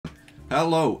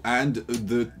Hello and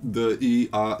the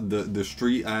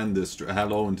street and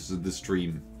hello into the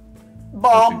stream. Can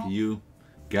Bomb. you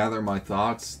gather my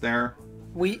thoughts there?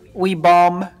 We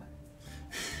bomb.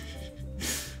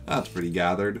 That's pretty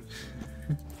gathered.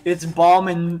 It's bomb,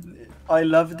 and I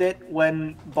loved it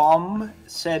when Bomb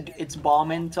said it's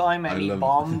bombing time, and he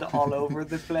bombed all over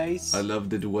the place. I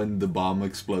loved it when the bomb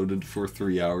exploded for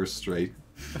 3 hours straight.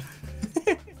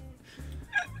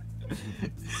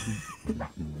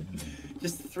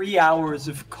 Just 3 hours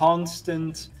of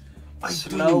constant,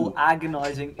 slow,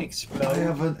 agonizing I explosion.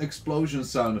 have an explosion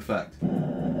sound effect.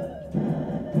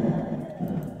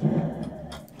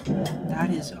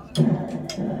 That is.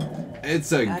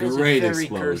 It's a That great is a very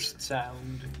explosion. cursed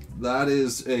sound. That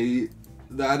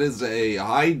is a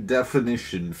high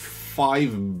definition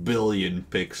 5 billion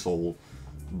pixel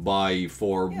by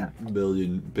 4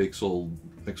 billion pixel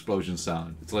explosion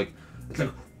sound. It's like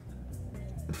that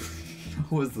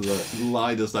was the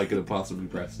lightest I could have possibly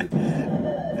pressed it.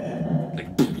 Like,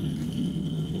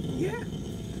 Yeah.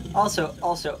 Also,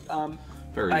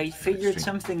 very I figured interesting.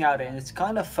 something out, and it's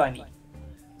kind of funny.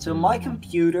 So my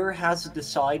computer has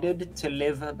decided to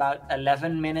live about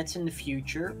 11 minutes in the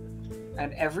future,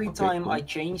 and every time cool. I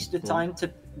change the time to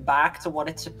back to what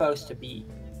it's supposed to be,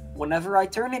 whenever I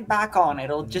turn it back on,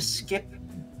 it'll just skip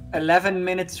 11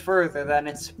 minutes further than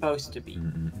it's supposed to be.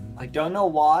 I don't know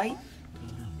why,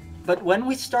 but when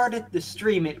we started the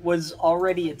stream, it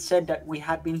said that we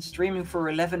had been streaming for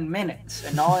 11 minutes,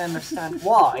 and now I understand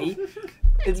why.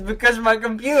 It's because my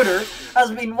computer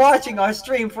has been watching our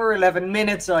stream for 11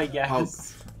 minutes, I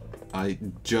guess. I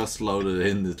just loaded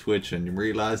in the Twitch and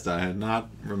realized I had not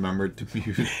remembered to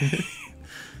mute it.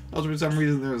 Also, for some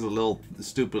reason, there was a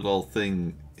stupid little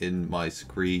thing in my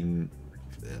screen,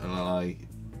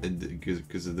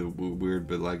 because of the weird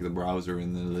bit, like the browser,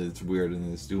 and then it's weird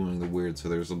and it's doing the weird. So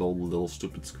there's a little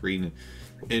stupid screen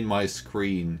in my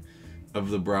screen of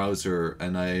the browser,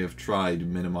 and I have tried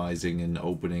minimizing and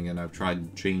opening, and I've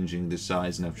tried changing the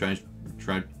size, and I've tried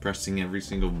pressing every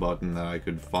single button that I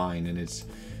could find, and it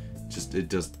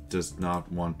does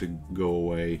not want to go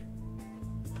away.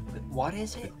 What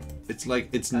is it? It's like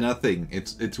it's nothing.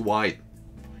 It's white.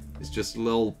 It's just a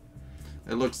little.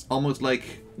 It looks almost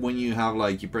like when you have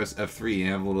you press F3 and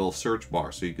you have a little search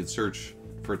bar, so you can search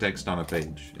for text on a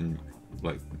page in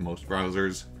like most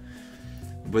browsers.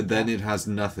 But then it has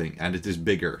nothing, and it is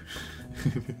bigger.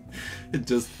 It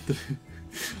just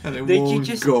and it Did won't you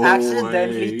just go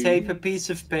accidentally away. tape a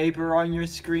piece of paper on your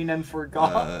screen and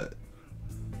forgot?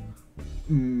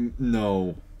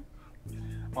 No.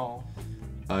 Oh.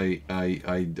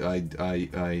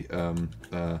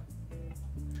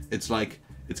 It's like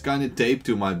it's kind of taped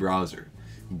to my browser,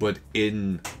 but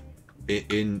in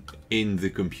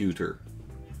the computer,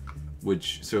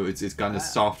 so it's kind of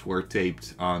software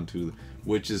taped onto.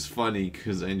 Which is funny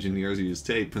because engineers use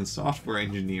tape, and software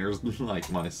engineers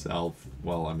like myself,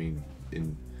 well, I mean,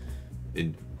 in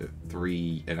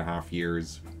 3.5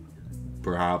 years,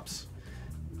 perhaps,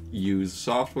 use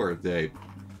software tape.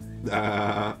 They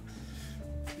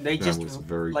just That was a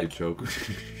very good joke.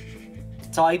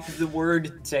 type the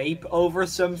word tape over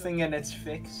something and it's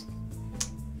fixed.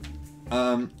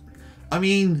 I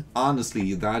mean,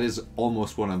 honestly, that is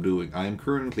almost what I'm doing. I am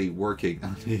currently working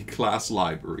on a class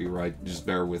library, right? Just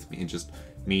bear with me. It just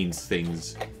means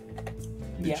things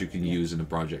that you can use in a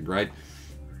project, right?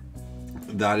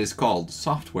 That is called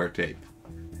software tape.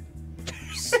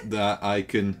 That I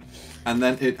can, and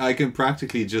then I can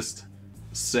practically just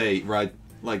say, right,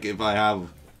 like if I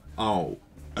have, a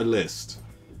list,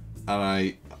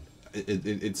 and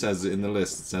it says in the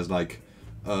list, it says like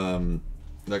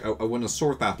I want to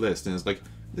sort that list, and it's like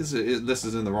this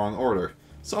is in the wrong order.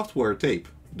 Software tape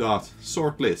dot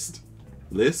sort list,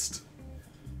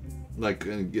 like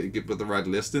put the right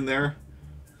list in there.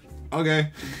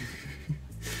 Okay.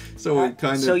 So it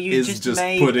kind so of you is just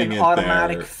made putting an it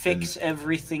automatic there. fix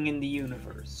everything in the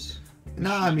universe.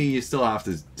 No, I mean you still have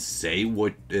to say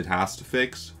what it has to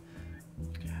fix,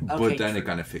 but Okay, then it true.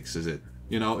 kind of fixes it.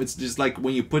 You know, it's just like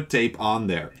when you put tape on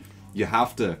there, you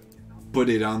have to put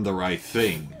it on the right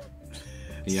thing.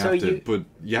 You have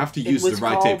to use the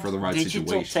right tape for the right digital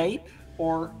situation. tape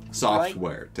or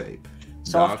Software tape.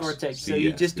 software tape. So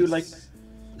you just do like CS.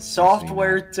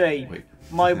 software tape. Wait.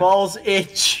 My balls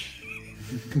itch.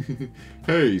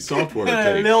 Hey, software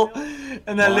And tape.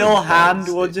 a My little hand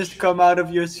balls will itch. just come out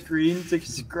of your screen to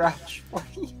scratch for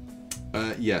you.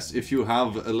 Yes, if you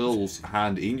have a little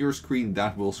hand in your screen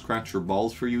that will scratch your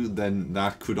balls for you, then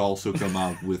that could also come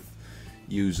out with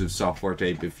use of software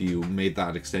tape if you made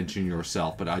that extension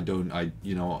yourself. But I don't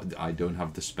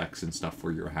have the specs and stuff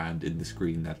for your hand in the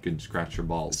screen that can scratch your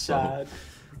balls. Sad.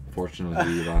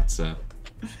 Fortunately, that's yeah.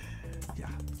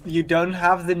 You don't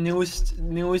have the newest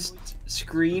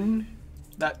screen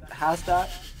that has that?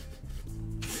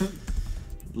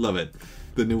 Love it.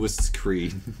 The newest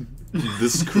screen. The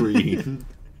screen.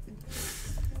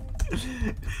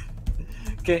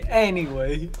 Okay,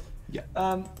 anyway. Yeah.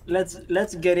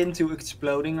 Let's get into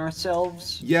exploding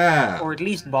ourselves. Yeah. Or at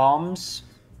least bombs.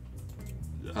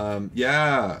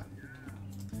 Yeah.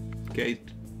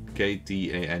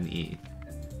 KTaNE.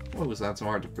 What was that so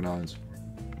hard to pronounce?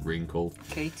 Wrinkle.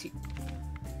 KTaNE.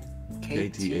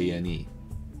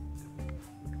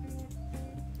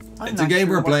 It's a game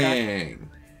we're playing.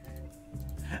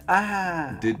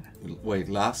 Wait,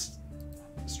 last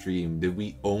stream did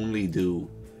we only do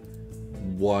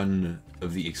one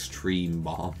of the extreme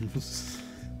bombs?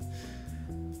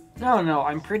 No,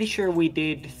 I'm pretty sure we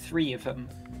did 3 of them.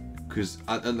 Because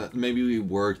maybe we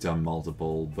worked on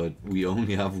multiple, but we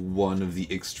only have one of the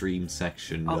extreme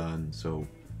section done, so...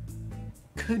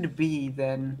 Could be,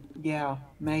 then. Yeah,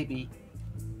 maybe.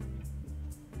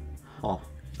 Huh.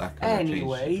 That kind of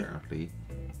changed, apparently.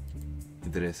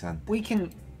 Interessant. We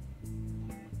can...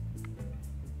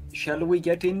 Shall we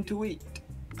get into it?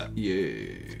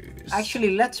 Yes.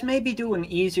 Actually, let's maybe do an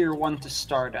easier one to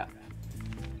start up.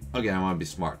 Okay, I want to be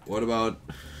smart. What about...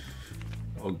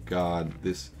 Oh god,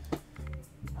 this...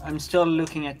 I'm still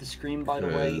looking at the screen, by the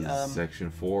way.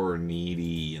 Section 4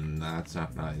 needy, and that's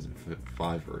not nice.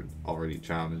 5 are already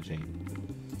challenging.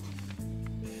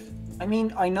 I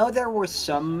mean, I know there were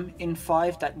some in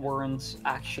 5 that weren't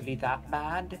actually that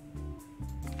bad.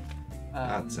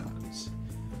 That sounds...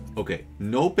 Okay,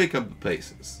 no pickup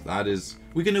places. That is...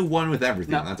 We can do one with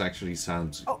everything. No. That actually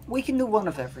sounds... Oh, we can do one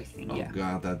of everything, yeah. Oh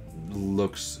god, that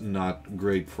looks not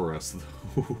great for us,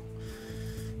 though.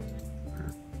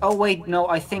 Oh wait, no,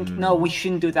 I think, no, we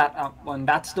shouldn't do that one.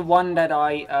 That's the one that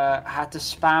I had to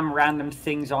spam random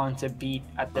things on to beat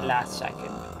at the last second.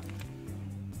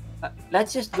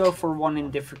 Let's just go for one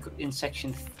in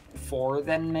section 4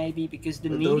 then, maybe, because the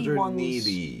needy ones...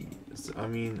 needy. I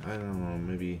mean, I don't know,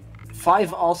 maybe...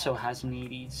 5 also has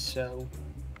needies, so...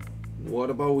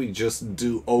 What about we just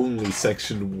do only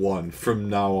section 1 from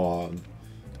now on?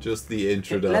 Just the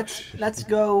introduction. Let's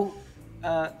go...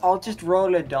 I'll just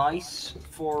roll a dice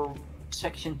for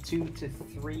section 2 to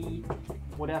 3.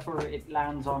 Whatever it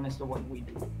lands on is the one we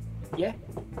do. Yeah?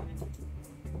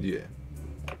 Yeah.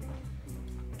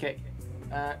 Okay.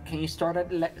 Can you start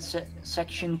at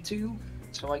section 2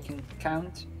 so I can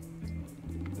count?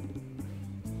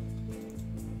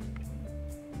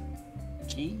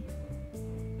 G.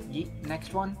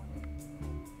 Next one.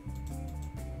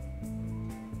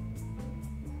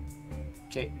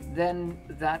 Okay, then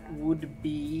that would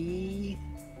be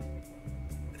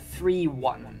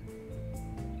 3-1.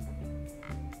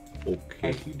 Okay.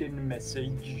 A hidden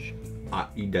message. A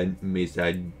hidden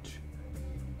message.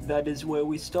 That is where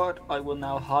we start. I will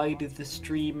now hide the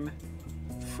stream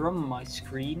from my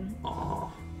screen.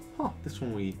 Oh, this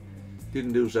one we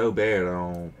didn't do so bad at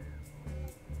all.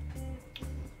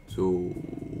 So,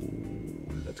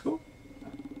 let's go.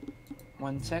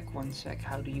 One sec.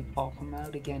 How do you pop them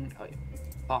out again? Oh, yeah.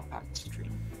 Pop out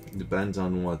stream. Depends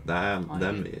on what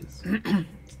them is.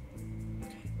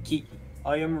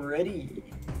 I am ready.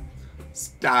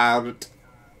 Start.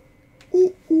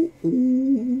 Ooh, ooh,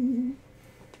 ooh.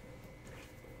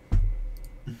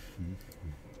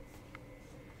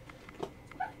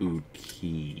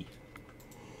 Okay.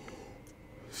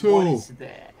 So. What is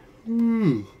that?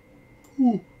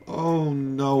 Oh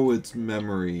no, it's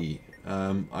memory.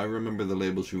 I remember the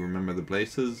labels, you remember the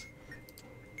places?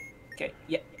 Okay,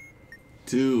 yeah.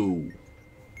 2.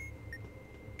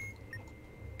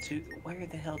 Where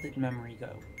the hell did memory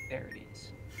go? There it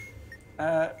is.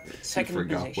 Second I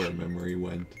forgot position. where memory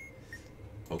went.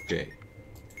 Okay.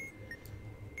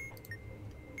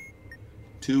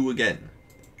 2 again.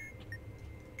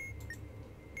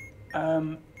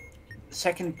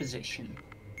 Second position.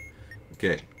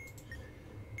 Okay.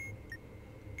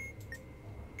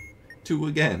 2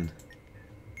 again.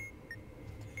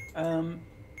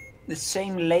 The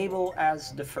same label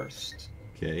as the first.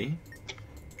 Okay.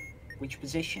 Which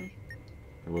position?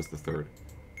 That was the 3rd.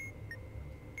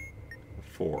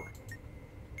 4.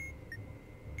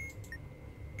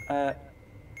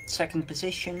 Second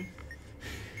position.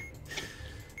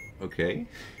 Okay.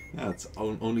 That's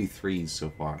only 3s so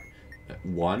far.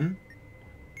 1.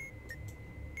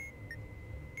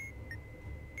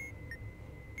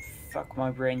 Fuck,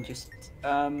 my brain just...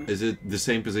 Is it the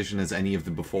same position as any of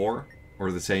the before?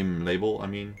 Or the same label, I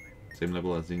mean? Same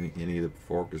label as any of the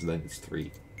before, because then it's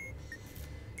 3.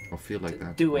 I feel like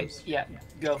that. Do it, yeah,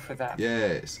 go for that.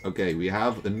 Yes. Okay, we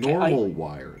have the normal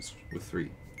wires with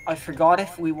 3. I forgot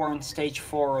if we were on stage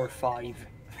 4 or 5.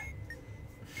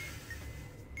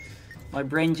 My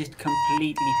brain just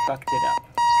completely fucked it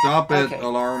up. Stop it, Okay.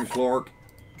 alarm clock.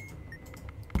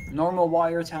 Normal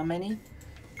wires, how many?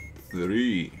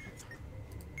 3.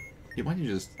 Yeah, why don't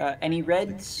you just... Any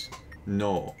reds?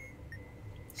 No.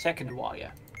 Second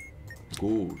wire.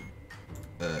 Good.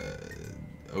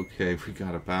 Okay, we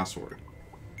got a password.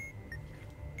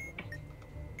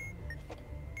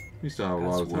 We still have a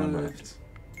lot of time Password. left.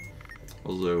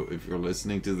 Also, if you're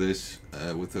listening to this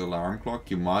with the alarm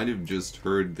clock, you might have just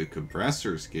heard the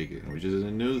compressors kicking, which is a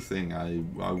new thing I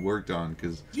worked on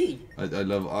because I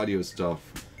love audio stuff.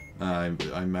 I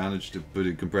managed to put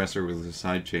a compressor with a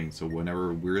sidechain, so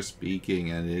whenever we're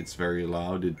speaking and it's very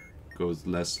loud, it goes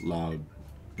less loud.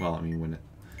 Well, I mean when it,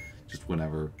 just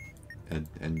whenever, and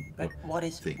But what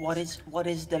is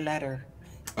the letter?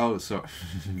 Oh, so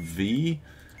V.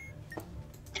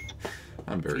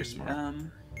 I'm very smart.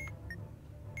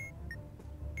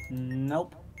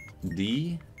 Nope.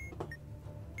 D.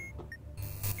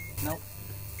 Nope.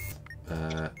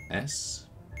 S.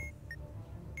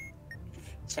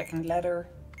 Second letter.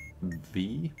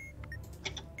 V.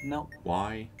 Nope.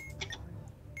 Y.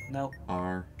 Nope.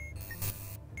 R.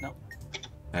 Nope.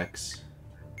 X.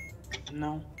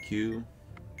 No. Q.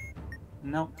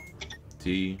 Nope.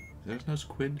 T. There's no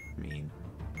squid. Mean.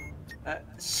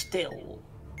 Still.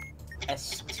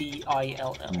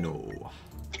 Still. No.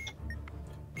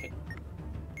 Okay.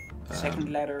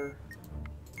 Second letter.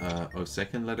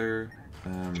 Second letter.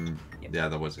 Yep. Yeah,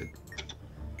 that was it.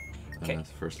 Okay.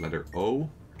 First letter O.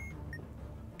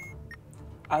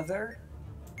 Other.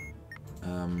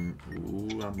 Ooh,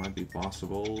 that might be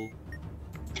possible.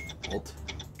 Alt.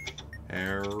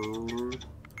 R.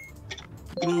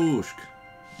 Blushk.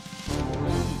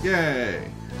 Yay!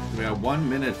 We have 1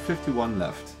 minute 51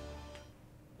 left.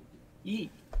 Yee.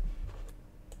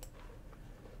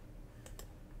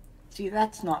 See,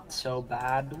 that's not so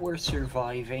bad. We're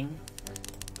surviving.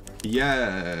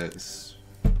 Yes.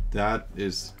 That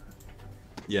is...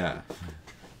 Yeah.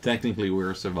 Technically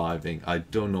we're surviving. I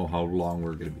don't know how long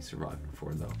we're going to be surviving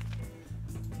for though.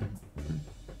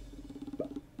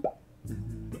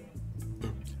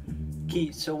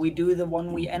 Okay, so we do the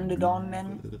one we ended on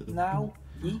then now?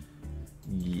 Yee?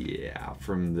 Yeah,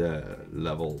 from the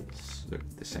levels,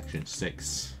 the section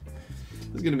 6.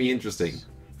 This is going to be interesting.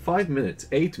 5 minutes,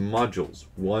 8 modules,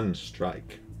 1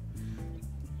 strike.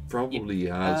 Probably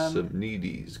has some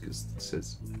needies because it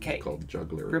says called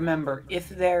juggler. Remember, if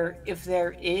there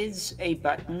is a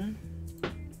button,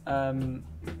 and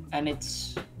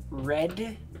it's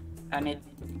red, and it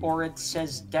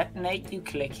says detonate, you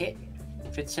click it.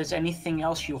 If it says anything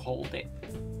else, you hold it.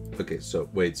 Okay, so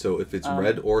wait, so if it's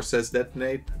red or says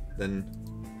detonate, then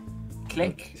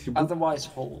click. Otherwise,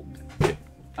 hold.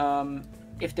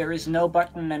 If there is no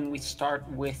button, then we start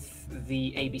with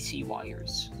the ABC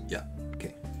wires. Yeah.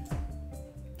 Okay.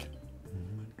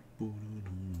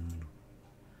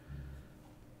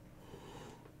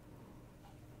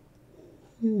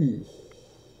 Ooh.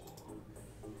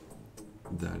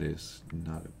 That is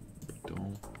not a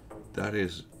baton. That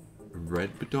is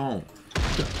red baton.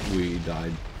 We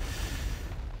died.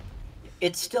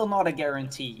 It's still not a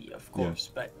guarantee, of course,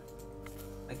 but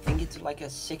I think it's like a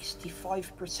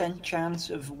 65% chance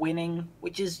of winning,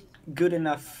 which is good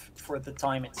enough for the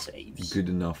time it saves. Good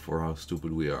enough for how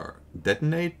stupid we are.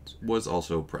 Detonate was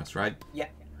also pressed, right? Yeah.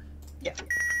 Yeah.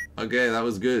 Okay, that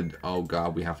was good. Oh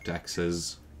god, we have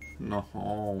Texas. No.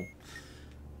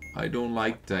 I don't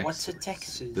like Texas. What's a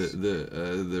Texas?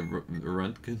 The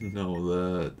Röntgen? No,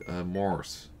 the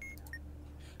Morse.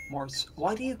 Morse.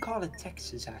 Why do you call it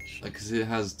Texas, actually? Because it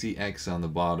has TX on the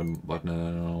bottom button, and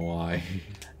I don't know why.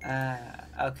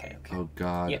 Okay. Oh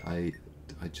god, yep. I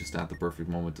just had the perfect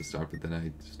moment to start, but then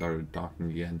I started talking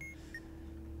again.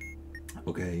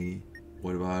 Okay,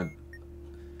 what about...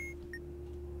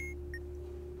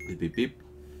 Beep beep beep.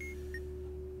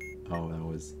 Oh, that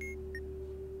was...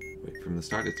 Wait, from the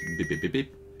start it's beep beep beep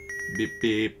beep. Beep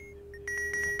beep.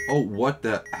 Oh, what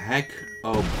the heck?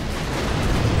 Oh...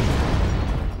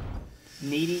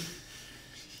 Needy?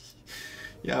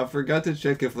 Yeah, I forgot to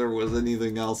check if there was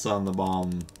anything else on the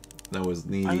bomb that was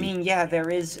needy. I mean, yeah,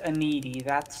 there is a needy.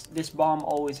 This bomb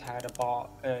always had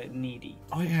a needy.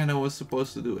 Oh yeah, and I was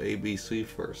supposed to do ABC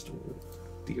first. Oh,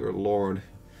 dear lord.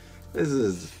 This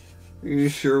is... Are you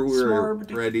sure we're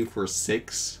ready for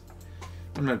 6?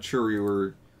 I'm not sure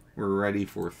we're ready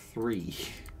for 3.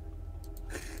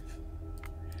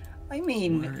 I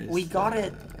mean, we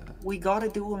gotta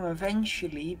do them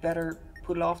eventually. Better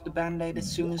pull off the band-aid as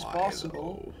soon as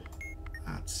possible.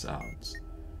 Though? That sounds...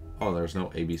 Oh, there's no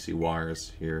ABC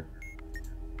wires here.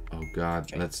 Oh god,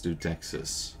 Okay. let's do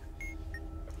Texas.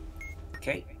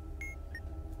 Okay.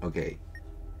 Okay.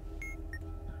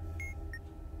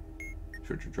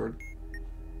 Short.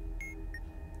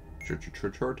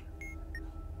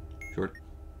 Short.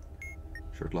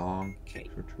 Short long. Okay.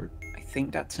 Short. I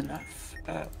think that's enough. If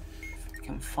I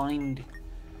can find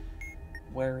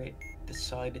where it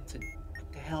decided to...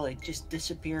 What the hell? It just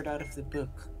disappeared out of the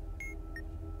book.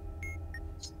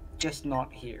 It's just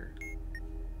not here.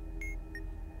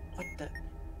 What the...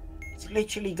 It's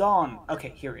literally gone.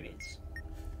 Okay, here it is.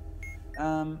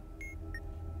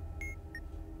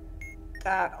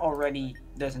 That already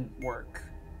doesn't work.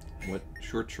 What?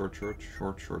 Short.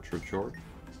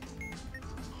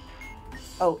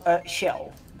 Oh,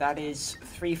 shell. That is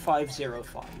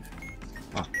 3505.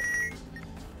 Ah.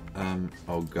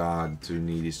 Oh god, two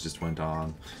needies just went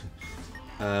on.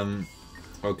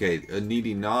 Okay, a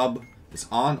needy knob is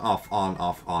on, off, on,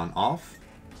 off, on, off.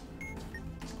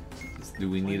 Do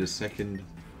we need a second?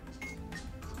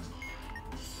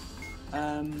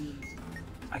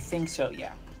 I think so,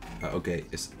 yeah. Okay,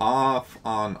 it's off,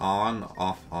 on,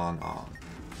 off, on.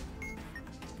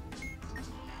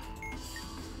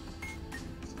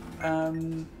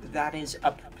 That is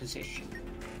up position.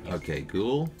 Okay,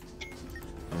 cool.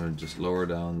 I'm gonna just lower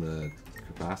down the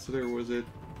capacitor, was it?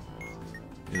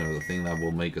 You know, the thing that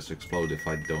will make us explode if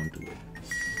I don't do it.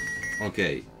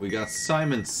 Okay, we got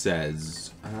Simon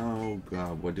Says. Oh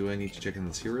god, what do I need to check in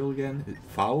the serial again?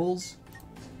 Vowels?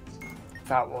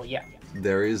 Vowel, yeah.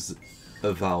 There is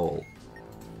a vowel.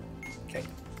 Okay.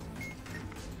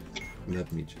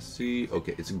 Let me just see.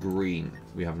 Okay, it's green.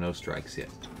 We have no strikes yet.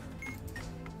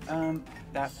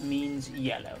 That means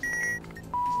yellow.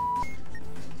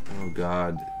 Oh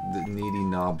god, the needy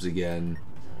knobs again.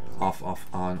 Off,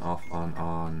 on,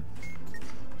 on.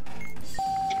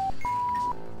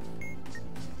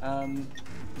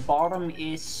 Bottom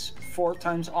is 4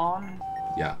 times on.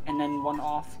 Yeah. And then 1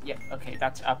 off. Yeah, okay,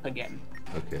 that's up again.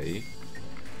 Okay.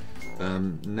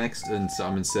 Next, and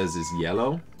Simon Says is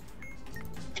yellow.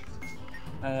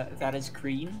 That is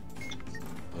green.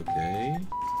 Okay.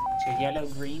 So yellow,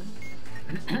 green.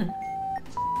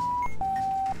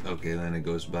 Okay, then it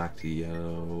goes back to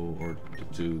yellow or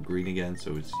to green again,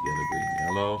 so it's yellow, green,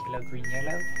 yellow. Yellow, green,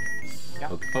 yellow.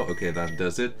 Yeah. Okay. Oh, okay, that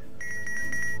does it.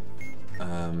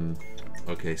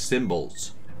 Okay,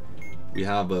 symbols. We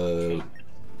have a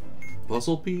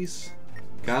puzzle piece,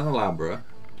 candelabra,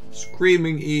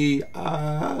 screaming E,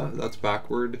 that's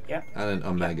backward, Yeah. and an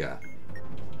omega.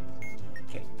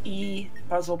 Okay, E,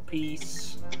 puzzle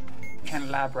piece,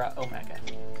 candelabra, omega.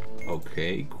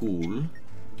 Okay, cool.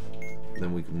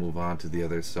 Then we can move on to the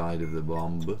other side of the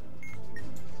bomb.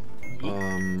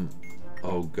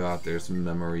 Oh god, there's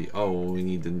memory. Oh, we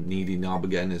need the needy knob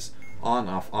again. Is on,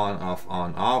 off, on, off,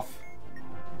 on, off.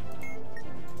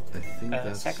 I think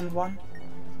that's... Second one?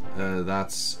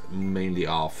 That's mainly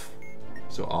off.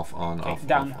 So off, on, Okay, off,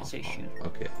 down off, position. off.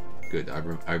 Okay, good. I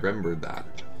remembered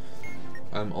that.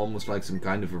 I'm almost like some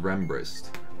kind of a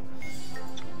rembrist.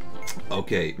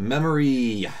 Okay,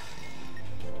 memory.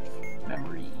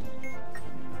 Memory.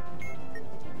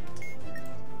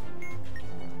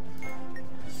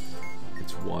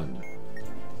 It's 1.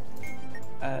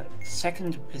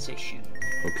 Second position.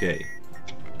 Okay.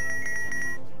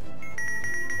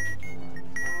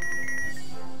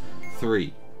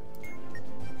 Three.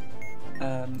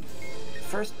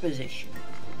 First position.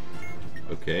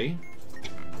 Okay.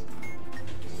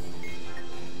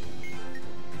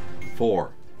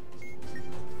 4.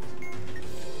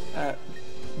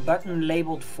 Button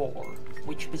labeled 4.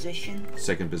 Which position?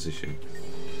 Second position.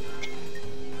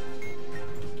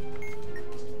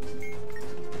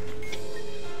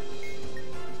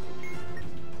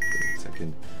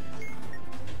 Second.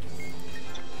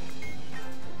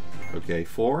 Okay,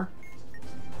 4.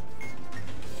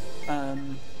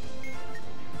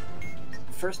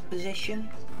 First position.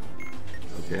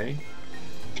 Okay.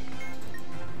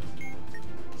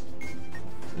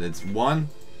 That's 1.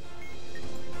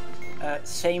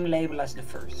 Same label as the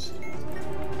first.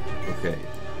 Okay.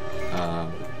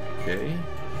 Okay.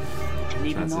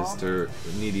 Needy knob. Transistor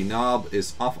needy knob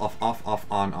is off,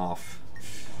 on, off.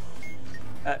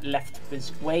 Left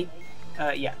position. Wait.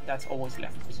 Yeah, that's always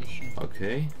left position.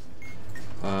 Okay.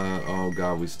 Oh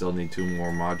god, we still need 2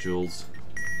 more modules.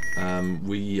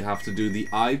 We have to do the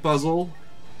eye puzzle.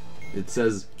 It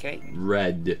says Okay.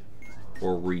 red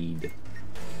or read.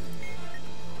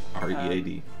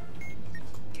 R-E-A-D.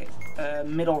 Okay.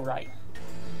 Middle right.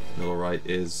 Middle right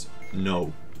is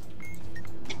no.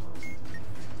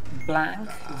 Blank.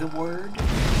 The word.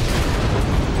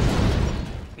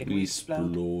 Did we explode?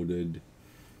 Exploded.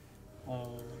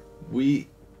 Oh. We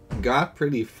got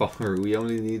pretty far. We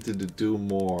only needed to do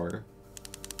more.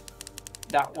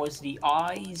 That was the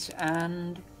eyes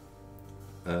and...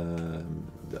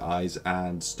 The eyes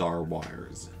and star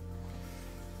wires.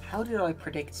 How did I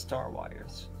predict star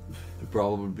wires?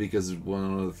 Probably because it's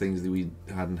one of the things that we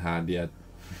hadn't had yet.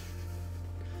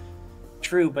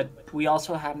 True, but we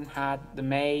also hadn't had the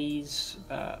maze,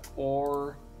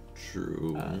 or...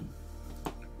 True.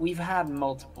 We've had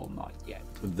multiple, not yet.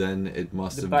 Then it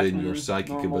must The have been your buttons,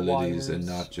 psychic normal abilities and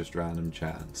wires. not just random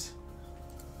chance.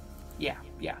 Yeah,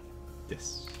 yeah.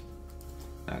 Yes.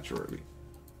 Naturally.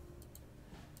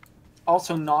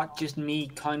 Also, not just me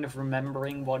kind of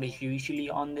remembering what is usually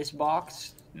on this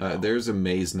box. No. There's a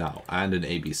maze now and an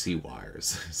ABC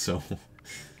wires, so...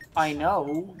 I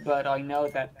know, but I know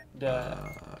that the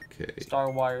okay.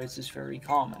 star wires is very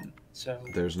common, so...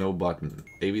 There's no button.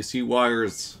 ABC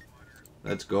wires.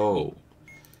 Let's go.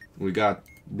 We got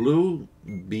blue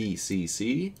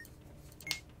BCC.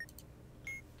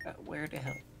 Where the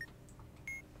hell?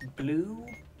 Blue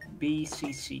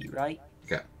BCC, right?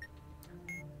 Okay.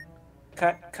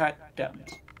 Cut, don't.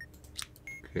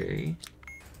 Okay.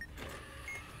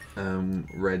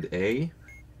 Red A.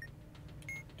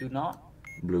 Do not.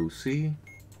 Blue C.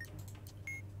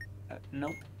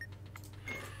 Nope.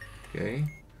 Okay.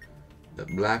 The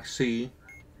black C.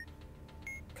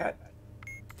 Cut,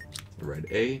 Red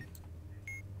A.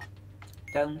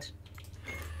 don't.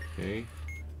 Okay.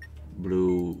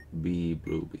 Blue B,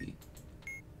 blue B.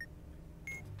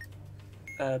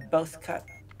 Both cut.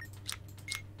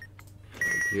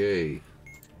 Okay.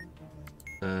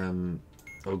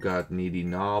 Oh god, needy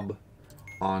knob.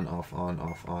 On, off, on,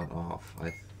 off, on, off.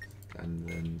 And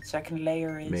then Second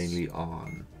layer is... mainly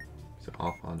on. So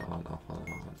off, on, off,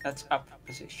 on. That's up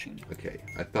position. Okay,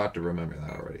 I thought to remember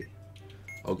that already.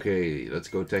 Okay, let's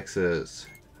go Texas.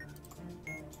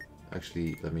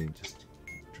 Actually, let me just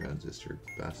transistor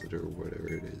capacitor, whatever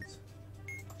it is.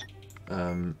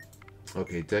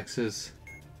 Okay, Texas.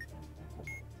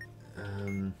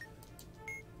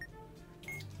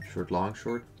 Short, long,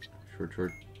 short. Short,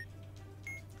 short.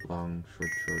 Long,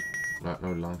 short, short.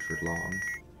 No, long, short, long.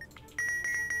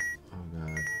 Oh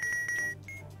god.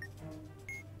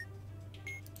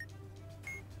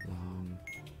 Long.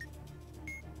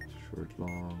 Short,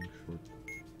 long, short.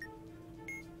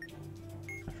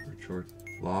 Short, short.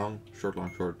 Long, short,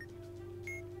 long, short.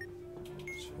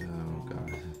 Oh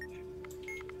god.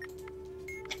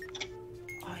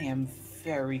 I am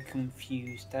very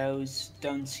confused. Those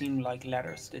don't seem like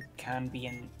letters that can be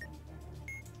in...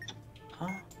 Huh?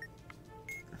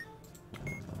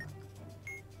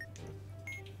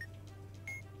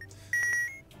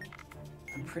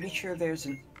 I'm pretty sure there's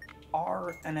an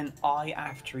R and an I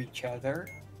after each other.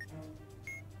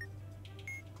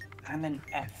 And an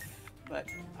F. But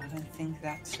I don't think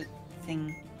that's a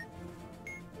thing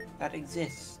that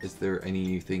exists. Is there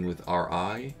anything with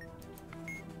RI?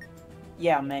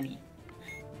 Yeah, many.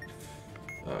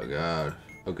 Oh god.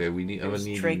 Okay, we need. I have a There's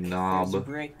needy trick, knob. there's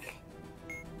brick.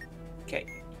 Okay.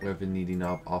 We have a needy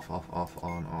knob. Off, off, off,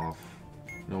 on, off.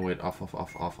 No wait. Off, off,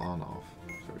 off, off, on, off.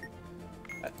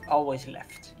 Sorry. Always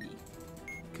left.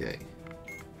 Okay.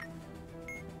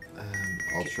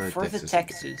 I'll try For Texas. the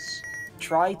Texas,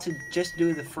 try to just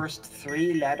do the first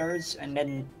 3 letters and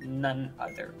then none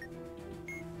other.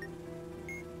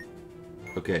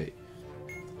 Okay.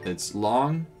 It's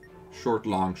long, short,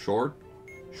 long, short,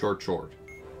 short, short.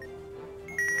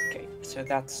 Okay, so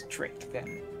that's trick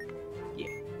then.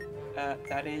 Yeah.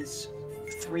 That is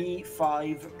 3,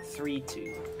 5, 3,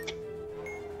 2.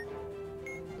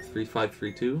 3, 5,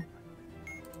 3, 2?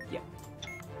 Yeah.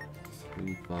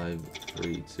 3, 5,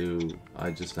 3, 2.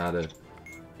 I just had a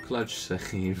clutch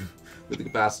save with the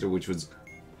capacitor, which was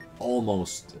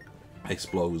almost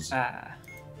explodes. Yeah,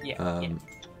 yeah.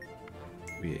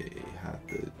 We had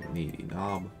the needy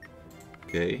knob.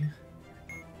 Okay.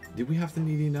 Did we have the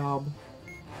needy knob?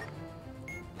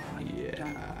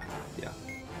 Yeah. Yeah.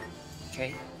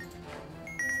 Okay.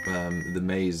 The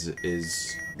maze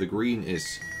is... The green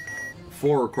is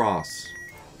 4 across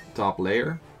top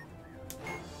layer.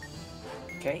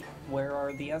 Okay, where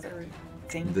are the other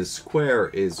things? The square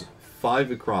is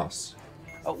 5 across.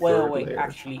 Oh, third wait, layer.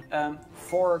 actually,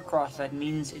 4 across, that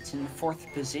means it's in the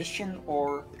 4th position,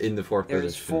 or In the 4th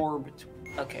there's position. 4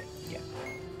 between... Okay, yeah.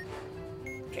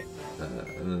 Okay.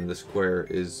 And then the square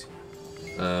is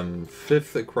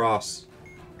 5th across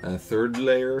 3rd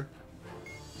layer.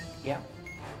 Yeah.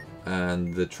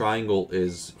 And the triangle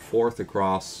is 4th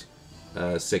across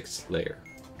 6th layer.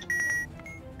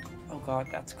 Oh god,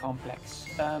 that's complex.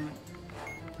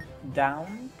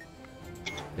 Down,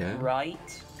 Yeah.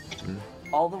 right, Mhm.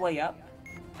 all the way up.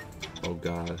 Oh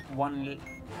god.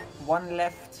 one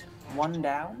left, one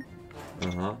down.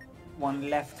 Uh-huh. One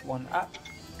left, one up.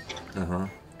 Uh-huh.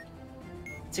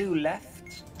 Two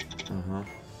left. Uh-huh.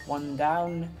 One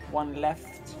down, one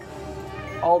left.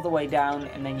 All the way down,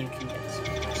 and then you can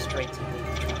get straight to the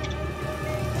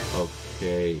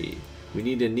Okay. We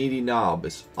need a needy knob.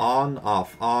 It's on,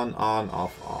 off, on,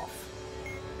 off, off.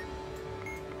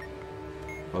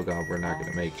 Oh god, we're not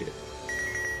gonna make it.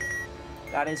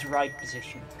 That is right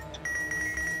position.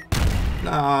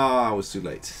 Nah, I was too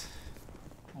late.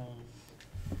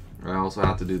 I also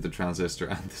had to do the transistor,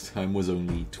 and the time was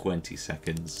only 20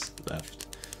 seconds left.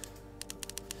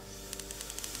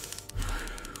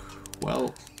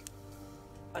 Well,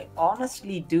 I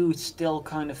honestly do still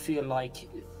kind of feel like,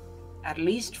 at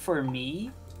least for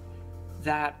me,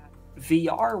 that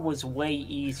VR was way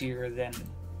easier than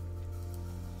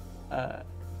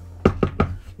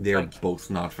they're like, both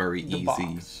not very the easy.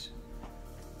 box.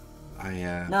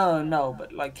 No,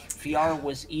 but like VR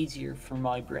was easier for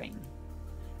my brain.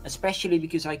 Especially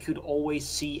because I could always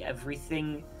see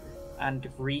everything and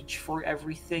reach for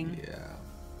everything. Yeah.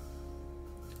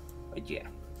 But yeah.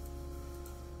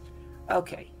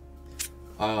 Okay.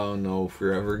 I don't know if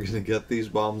we're ever gonna get these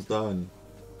bombs done.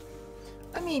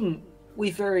 I mean, we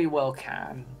very well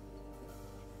can.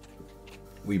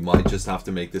 We might just have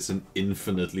to make this an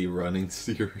infinitely running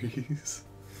series.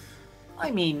 I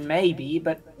mean, maybe,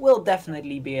 but we'll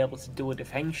definitely be able to do it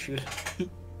eventually.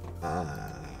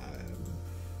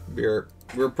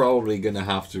 We're probably gonna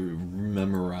have to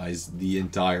memorize the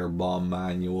entire bomb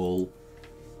manual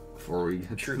before we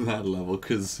get to that level,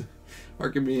 because our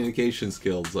communication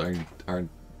skills aren't.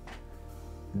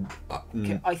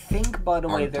 Okay, I think, by the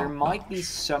way, aren't there top might notch. be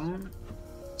some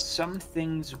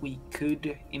things we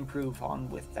could improve on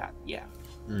with that. Yeah.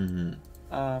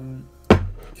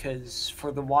 Because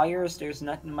for the wires, there's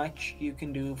not much you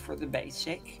can do for the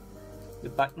basic. The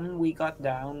button we got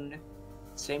down.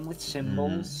 Same with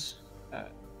symbols.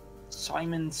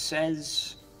 Simon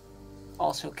Says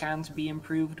also can't be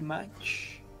improved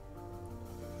much.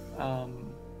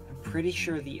 I'm pretty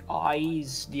sure the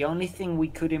eyes, the only thing we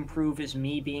could improve is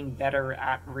me being better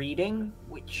at reading,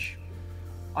 which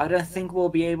I don't think we'll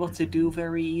be able to do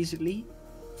very easily.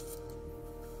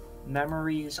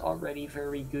 Memory is already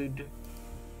very good.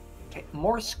 Okay,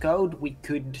 Morse code we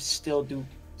could still do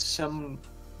some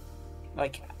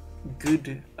like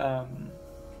good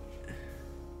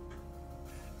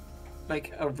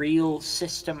like a real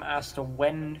system as to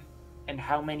when and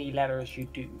how many letters you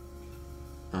do.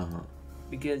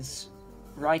 Because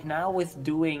right now with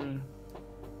doing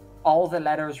all the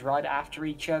letters right after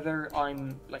each other,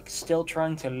 I'm like still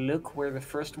trying to look where the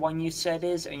first one you said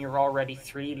is, and you're already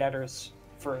 3 letters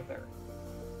further.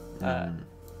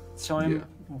 So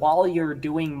while you're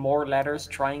doing more letters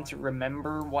trying to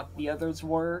remember what the others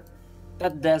were,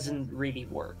 that doesn't really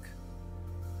work.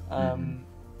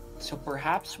 So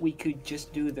perhaps we could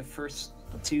just do the first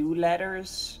 2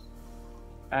 letters,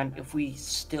 and if we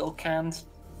still can't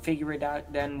figure it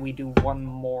out, then we do 1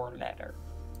 more letter.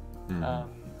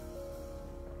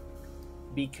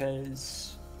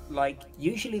 Because like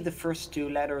usually the first 2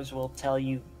 letters will tell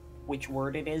you which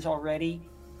word it is already,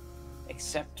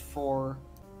 except for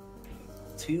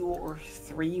 2 or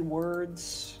 3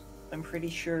 words, I'm pretty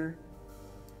sure.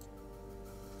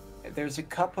 There's a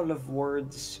couple of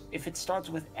words. If it starts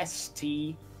with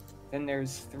ST, then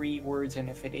there's 3 words, and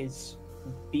if it is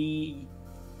BR,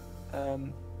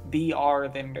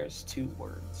 then there's 2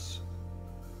 words.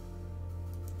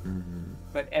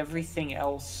 But everything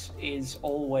else is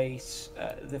always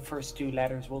the first 2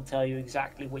 letters will tell you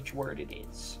exactly which word it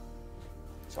is.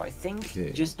 So I think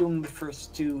just doing the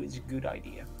first 2 is a good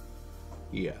idea.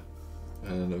 Yeah.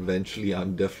 And eventually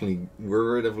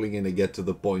we're definitely gonna get to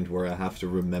the point where I have to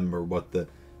remember what the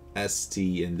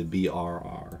ST and the BR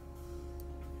are.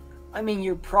 I mean,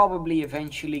 you're probably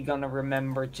eventually gonna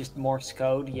remember just Morse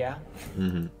code, yeah?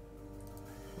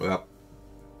 Well.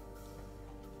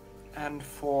 And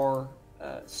for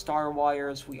star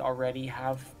wires, we already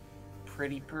have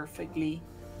pretty perfectly.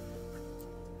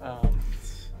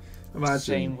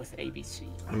 Same with ABC.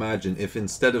 Imagine if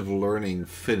instead of learning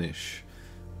Finnish,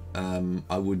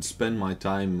 I would spend my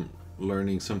time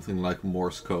learning something like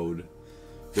Morse code.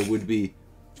 There would be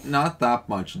not that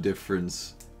much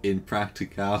difference in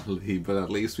practicality, but at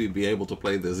least we'd be able to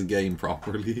play this game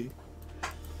properly.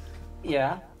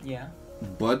 Yeah.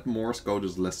 But Morse code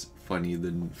is less funny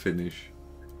than Finnish.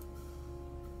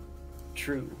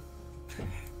 True.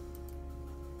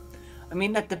 I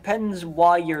mean, that depends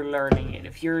why you're learning it.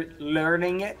 If you're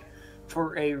learning it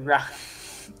for a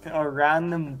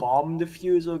random bomb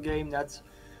defusal game, that's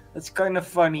kind of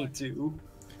funny too.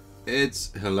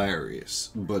 It's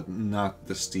hilarious, but not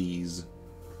the steez.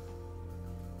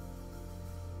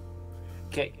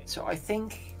 Okay, so I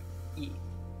think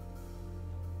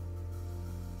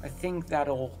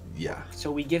that'll. Yeah.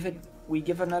 So we give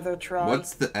another try.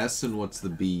 What's the S and what's the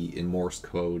B in Morse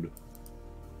code?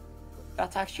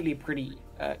 That's actually a pretty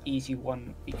easy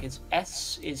one because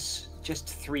S is just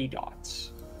 3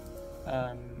 dots.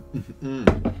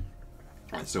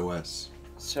 SOS.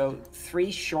 So 3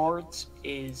 short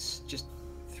is just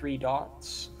 3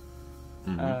 dots.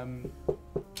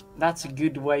 That's a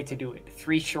good way to do it.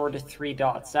 3 short is 3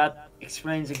 dots. That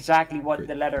explains exactly what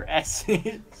the letter S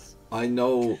is. I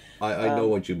know. I know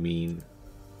what you mean.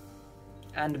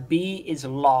 And B is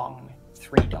long,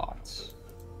 3 dots.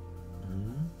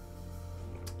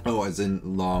 Oh, as in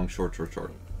long, short, short,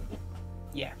 short.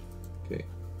 Yeah. Okay.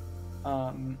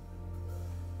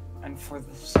 And for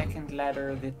the second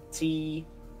letter, the T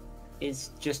is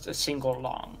just a single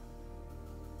long.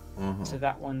 So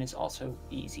that one is also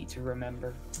easy to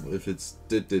remember. If it's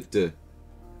then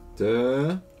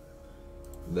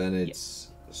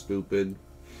it's stupid.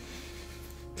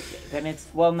 Then it's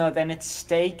then it's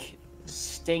steak,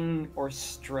 sting, or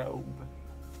strobe.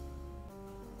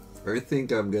 I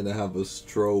think I'm gonna have a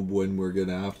strobe when we're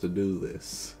gonna have to do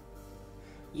this.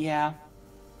 Yeah.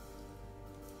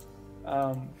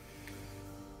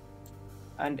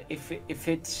 And if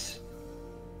it's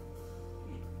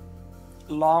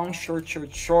long, short,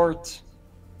 short, short,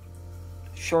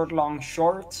 short, long,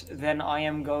 short, then I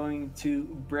am going to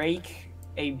break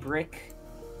a brick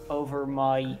over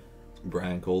my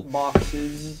Brankle.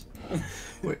 boxes.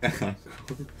 Wait,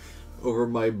 over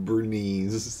my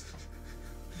Bernese.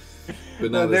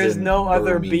 But No, there's no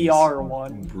other BR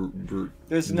one.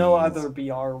 There's no other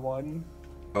BR one.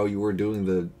 Oh, you were doing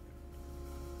the...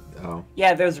 Oh.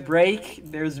 Yeah, there's break,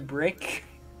 there's brick.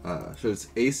 So it's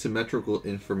asymmetrical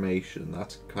information.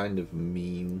 That's kind of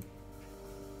mean.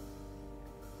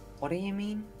 What do you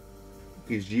mean?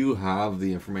 Because you have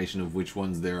the information of which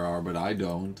ones there are, but I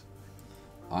don't.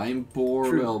 I'm poor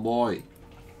True. little boy.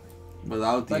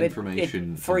 Without the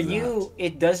information. For you,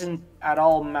 it doesn't at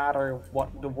all matter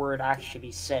what the word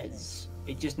actually says.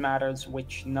 It just matters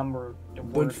which number the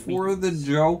word But for means. the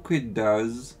joke it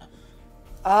does.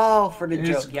 Oh, for the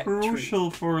joke. It's Yeah, crucial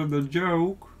for the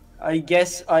joke. I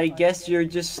guess you're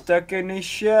just stuck in a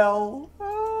shell.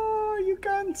 Oh, you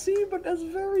can't see, but that's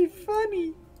very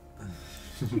funny.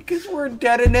 Because we're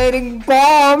detonating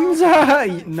bombs.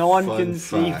 No one can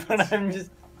see, but I'm just...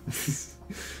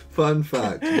 Fun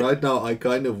fact. Right now, I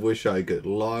kind of wish I could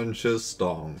launch a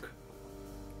stonk.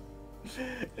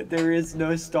 There is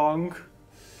no stonk.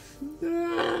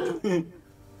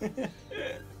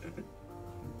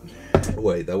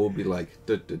 Wait, that would be like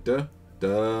da da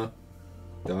da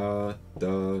da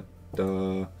da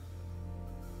da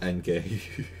NK.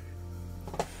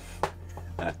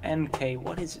 NK,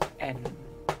 what is N?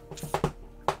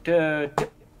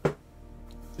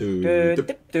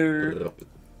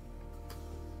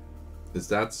 Is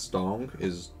that stonk?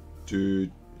 Is do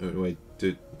wait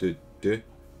do do do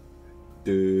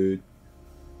do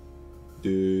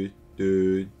do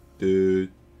do do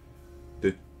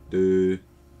do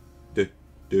do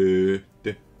do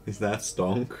do. Is that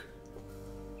stonk?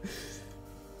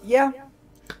 Yeah.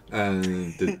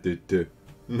 And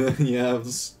you have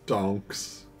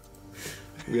stonks.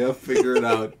 We have figured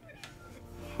out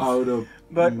how to.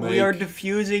 But make we are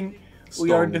defusing. stonks.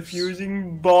 We are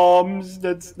defusing bombs.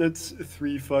 That's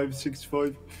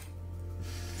 3565.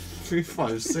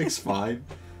 3565.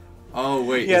 Oh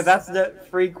wait. Yeah, that's the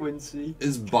frequency.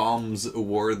 Is bombs a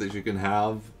word that you can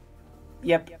have?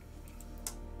 Yep.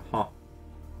 Huh.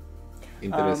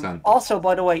 Interessant. Also,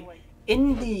 by the way,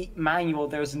 in the manual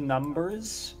there's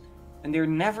numbers, and they're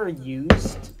never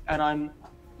used, and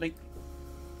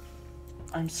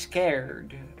I'm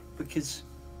scared because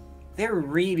they're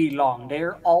really long.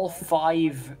 They're all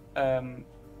 5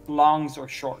 longs or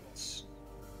shorts.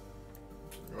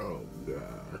 Oh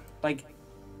god. Like,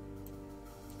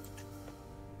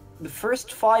 the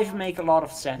first 5 make a lot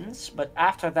of sense, but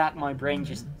after that my brain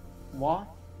just... What?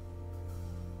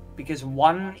 Because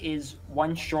 1 is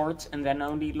 1 short and then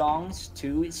only longs,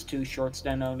 2 is 2 shorts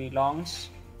then only longs,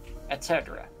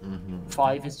 etc.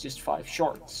 5 is just 5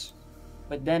 shorts.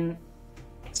 But then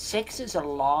 6 is a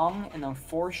long and then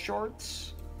 4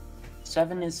 shorts.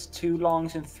 7 is 2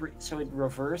 longs and 3, so it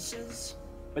reverses.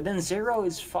 But then 0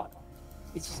 is 5.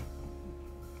 It's...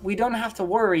 We don't have to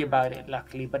worry about it,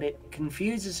 luckily, but it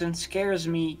confuses and scares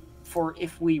me for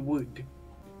if we would.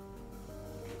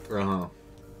 Uh-huh.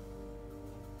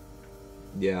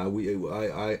 Yeah,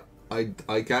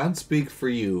 I can't speak for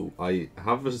you. I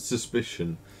have a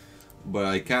suspicion but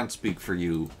I can't speak for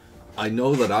you. I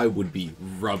know that I would be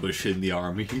rubbish in the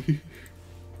army.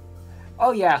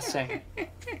 Oh yeah, same.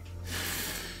 Okay,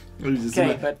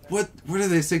 but what are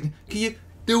they saying? Can you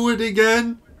do it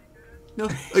again? No,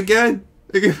 again,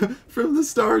 from the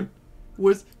start.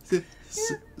 Was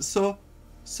socks.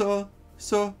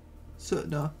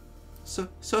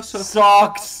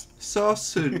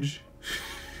 Sausage.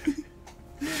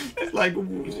 Like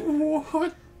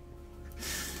what?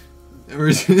 And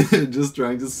we're just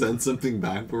trying to send something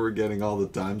back, but we're getting all the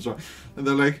times wrong, and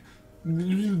they're like,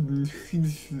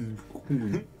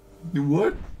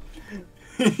 what?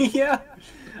 Yeah,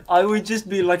 I would just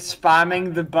be like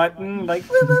spamming the button, like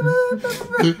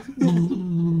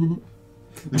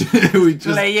We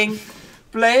just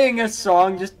playing a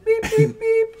song, just beep beep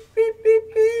beep beep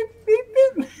beep beep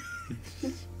beep beep.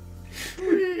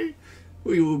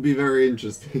 we will be very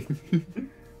interesting.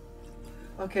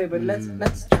 Okay, but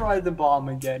let's try the bomb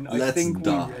again. I Let's think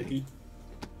die. we're ready.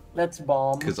 Let's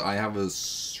bomb. Because I have a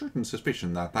certain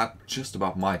suspicion that just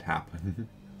about might happen.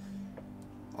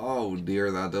 Oh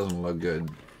dear, that doesn't look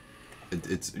good.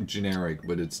 It's generic,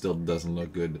 but it still doesn't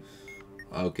look good.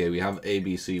 Okay, we have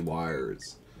ABC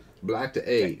wires. Black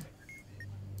to A.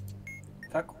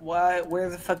 Fuck, why? Where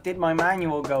the fuck did my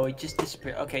manual go? It just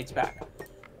disappeared. Okay, it's back.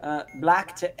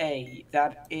 Black to A.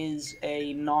 That is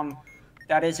a non...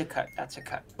 That is a cut. That's a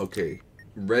cut. Okay,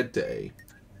 red to A.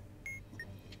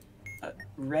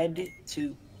 Red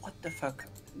to... What the fuck?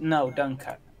 No, don't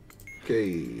cut.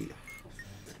 Okay.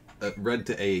 Red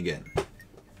to A again.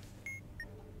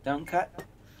 Don't cut.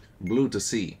 Blue to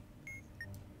C.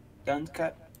 Don't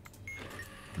cut.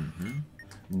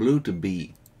 Blue to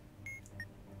B.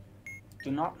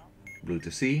 Do not. Blue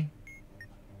to C.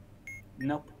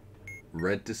 Nope.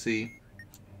 Red to C.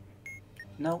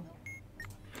 No.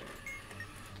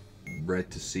 Red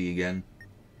to C again.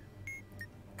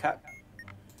 Cut.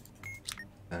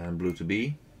 And blue to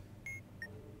B.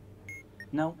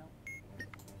 No.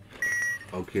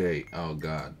 Okay, oh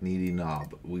god, needy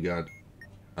knob. We got,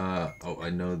 oh, I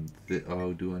know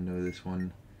do I know this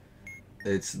one?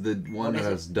 It's the one that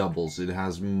has doubles. It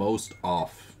has most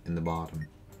off in the bottom.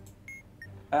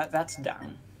 That's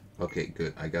down. Okay,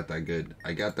 good. I got that good.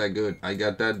 I got that good. I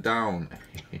got that down.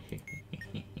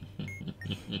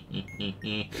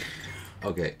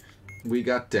 Okay, we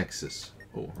got Texas.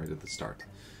 Oh, right at the start.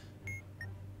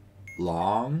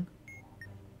 Long,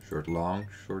 short, long,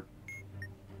 short,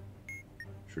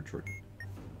 short, short.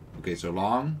 Okay, so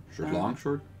long, short, long,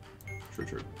 short, short,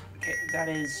 short. Okay, that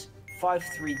is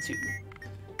 532.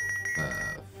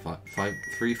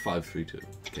 3 5 3 2.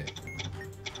 Okay.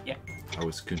 Yeah. I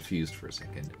was confused for a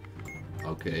second.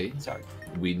 Okay. Sorry.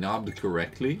 We knobbed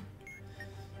correctly.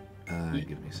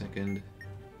 Give me a second.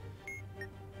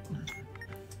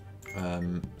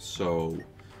 So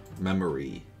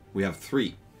memory. We have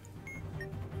 3.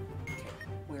 Okay.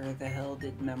 Where the hell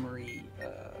did memory?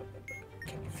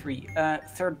 Okay, 3.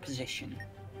 Third position.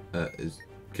 Is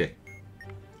okay.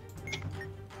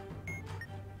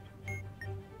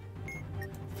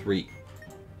 3.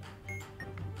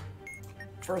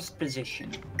 First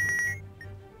position.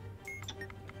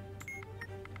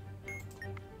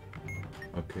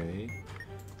 Okay.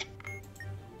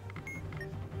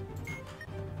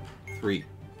 3.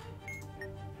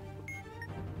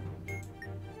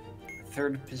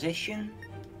 Third position.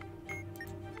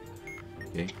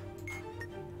 Okay.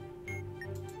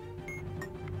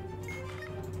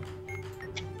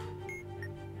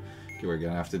 Okay, we're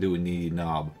gonna have to do a needy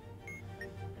knob.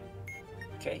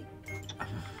 Okay.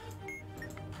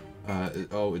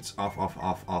 Oh, it's off, off,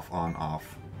 off, off, on,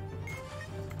 off.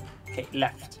 Okay,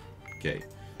 left. Okay.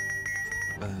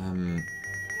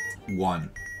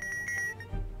 1.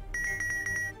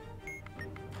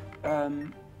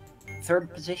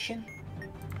 Third position.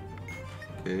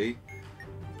 Okay.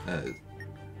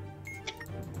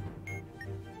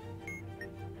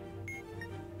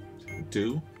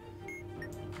 2.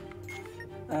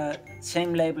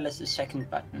 Same label as the second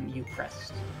button you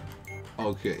pressed.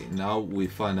 Okay, now we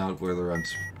find out whether I'm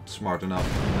smart enough.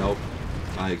 Nope.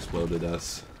 I exploded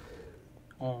us.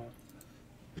 Oh.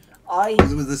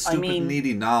 It was the stupid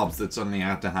needy knobs that suddenly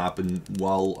had to happen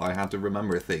while I had to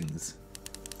remember things.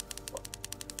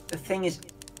 The thing is,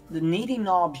 the needy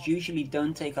knobs usually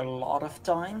don't take a lot of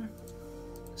time,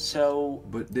 so...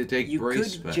 But they take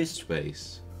brace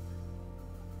space.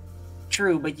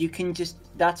 True, but you can just...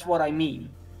 That's what I mean.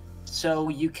 So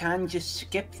you can just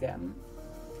skip them,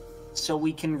 so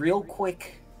we can real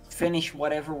quick finish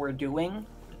whatever we're doing,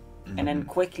 and then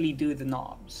quickly do the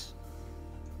knobs.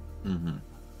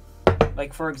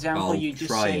 Like, for example, you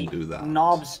just say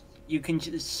knobs... you can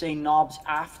just say knobs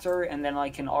after, and then I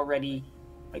can already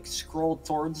like scroll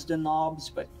towards the knobs,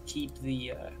 but keep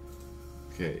the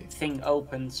Okay. thing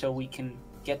open so we can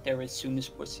get there as soon as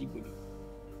possible.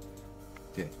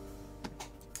 Okay.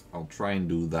 I'll try and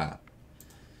do that.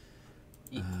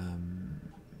 Yeah.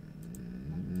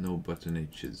 No button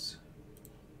H's.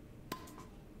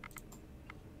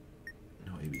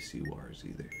 No ABC wires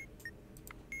either.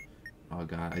 Oh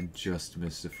god, I just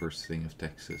missed the first thing of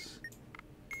Texas.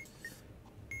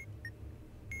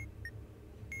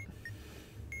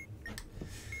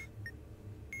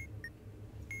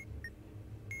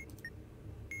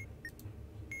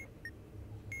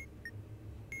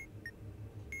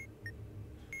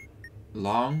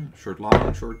 Long, short,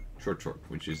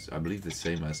 which is, I believe, the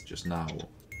same as just now.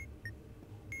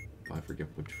 But I forget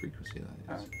which frequency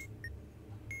that is.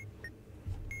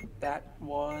 That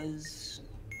was...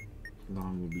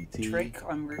 Long would be T. Trick.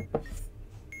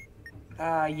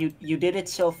 You did it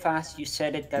so fast. You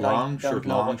said it that long, I don't short,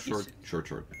 know long, what short,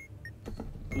 short.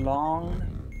 Long.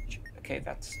 Okay,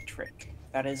 that's trick.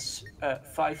 That is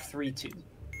 532.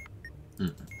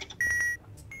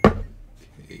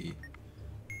 Okay.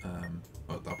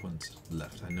 Oh, that one's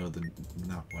left. I know that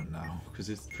one now because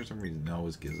it's for some reason it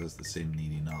always gives us the same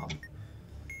needy knob.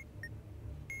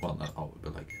 Well, not always,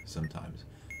 but like sometimes.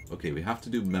 Okay, we have to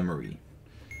do memory.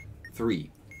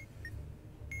 3.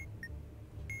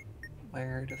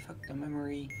 Where the fuck the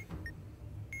memory?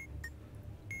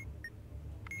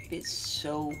 It is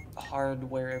so hard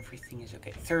where everything is.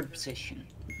 Okay, 3rd position.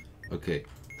 Okay.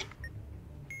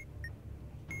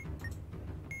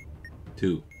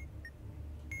 2.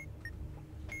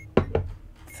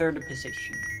 3rd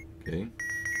position. Okay.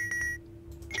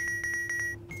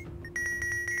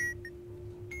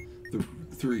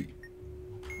 3.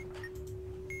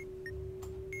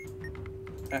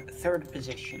 3rd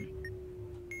position.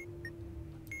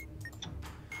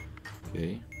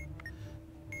 Okay.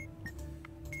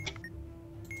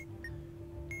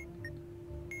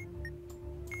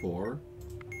 4.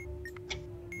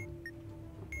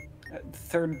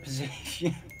 3rd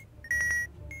position.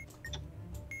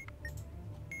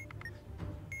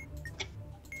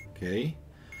 Okay.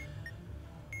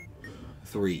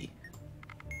 3.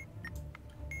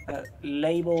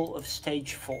 Label of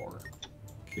stage 4.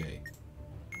 Okay.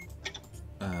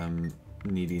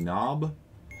 Needy knob.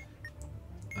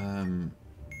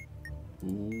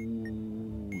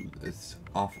 Ooh, it's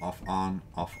off, on,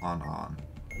 on.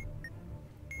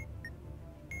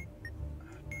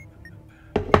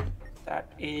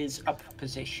 That is up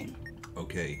position.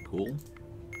 Okay, cool.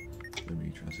 Let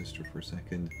me transistor for a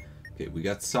second. Okay, we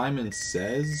got Simon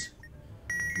Says.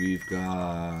 We've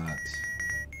got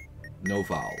no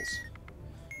vowels.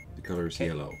 The color is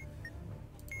yellow.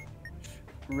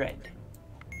 Red.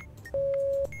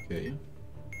 Okay.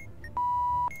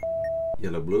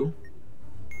 Yellow, blue.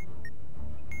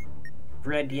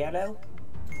 Red, yellow.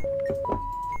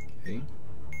 Okay.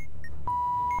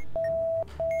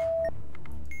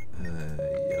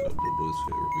 Yellow, blue, blue,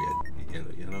 red,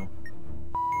 yellow.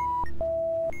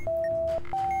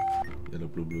 Yellow,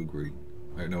 blue, blue, green.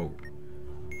 Or no.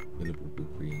 Yellow, blue, blue,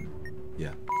 green.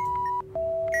 Yeah.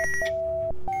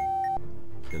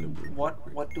 Yellow, blue, blue, What?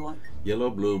 green. What do I? Yellow,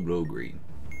 blue, blue, green.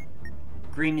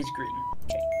 Green is green.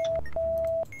 Okay.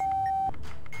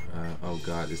 Oh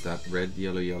god, is that red,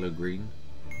 yellow, green?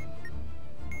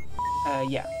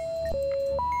 Yeah.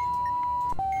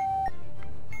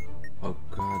 Oh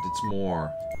god, it's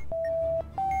more.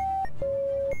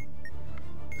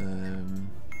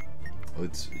 Oh,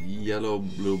 it's yellow,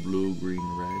 blue, blue, green,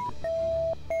 red.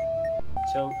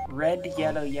 So red,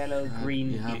 yellow, yellow,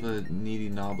 green, You have blue. a needy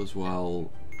knob as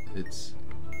well. It's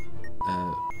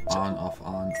on, off,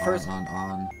 on, First-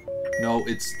 on. No,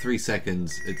 it's 3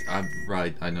 seconds. I'm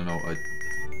right. I don't know.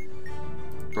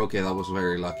 Okay, that was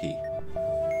very lucky.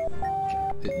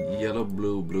 Yellow,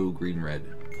 blue, blue, green, red.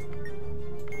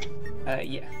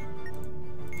 Yeah.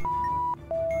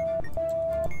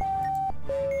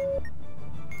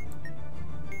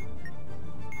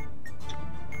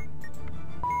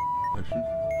 Question?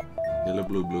 Yellow,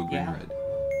 blue, blue, green, Yeah. red.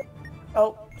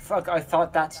 Oh, fuck, I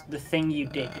thought that's the thing you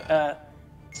did.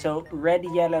 So red,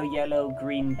 yellow, yellow,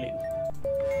 green, blue.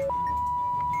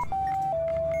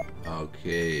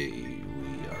 Okay,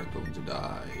 we are going to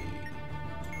die.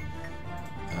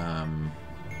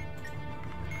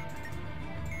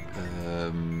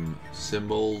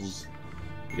 Symbols.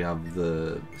 We have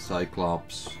the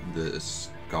Cyclops, the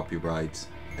copyright,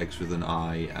 X with an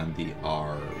I, and the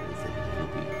R with a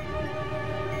rupee.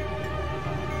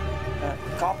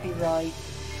 Copyright,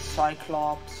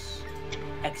 Cyclops,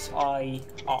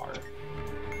 XIR.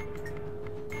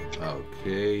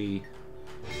 Okay.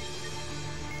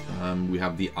 We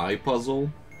have the eye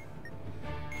puzzle.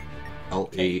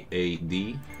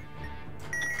 L-A-A-D.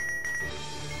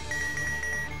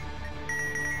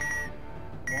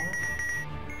 What?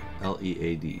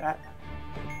 L-E-A-D.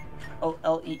 Oh,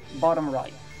 L-E, bottom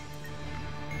right.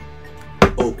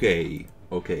 Okay.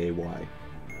 Okay-A-Y.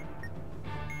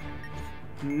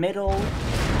 Middle,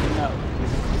 no.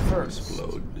 First,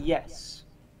 Explode. yes.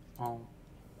 Oh.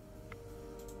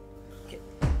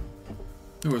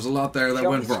 There was a lot there that Shall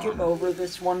went we wrong. skip over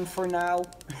this one for now?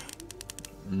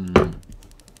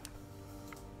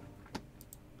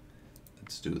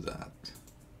 Let's do that.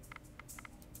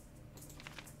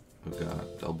 We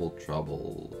got double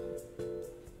trouble.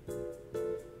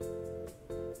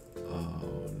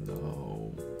 Oh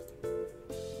no.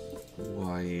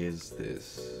 Why is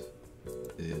this?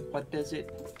 What does it?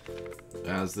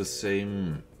 Has the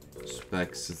same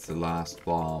specs as the last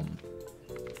bomb,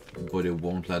 but it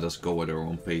won't let us go at our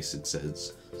own pace, it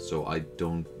says. So I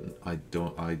don't.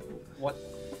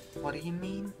 What do you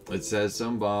mean? It says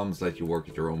some bombs let you work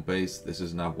at your own pace. This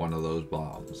is not one of those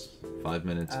bombs. 5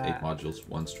 minutes, 8 modules,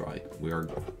 1 strike. We are.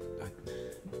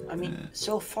 I mean,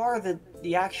 so far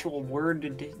the actual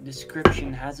word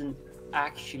description hasn't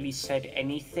actually said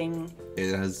anything.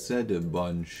 It has said a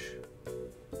bunch.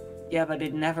 Yeah, but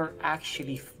it never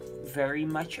actually very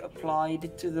much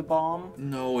applied to the bomb.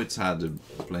 No, it's had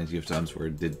plenty of times where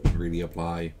it didn't really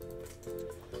apply.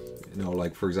 You know,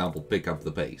 like for example, pick up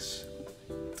the pace.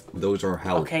 Those are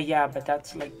help. Okay, yeah, but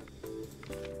that's like...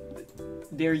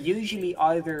 They're usually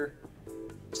either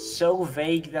so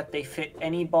vague that they fit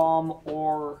any bomb,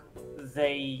 or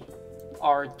they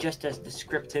are just as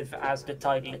descriptive as the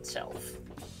title itself.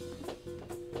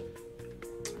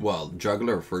 Well,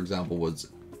 Juggler, for example,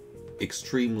 was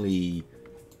extremely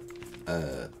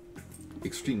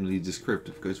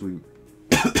descriptive because we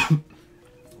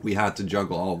we had to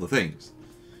juggle all the things.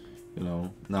 You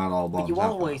know, not all bombs. But you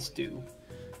always do.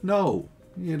 No,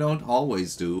 you don't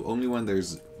always do. Only when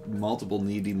there's multiple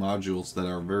needy modules that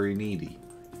are very needy.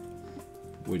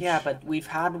 Which... Yeah, but we've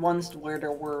had ones where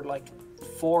there were like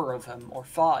 4 of them or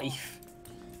 5.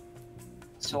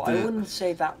 So I wouldn't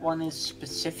say that one is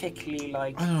specifically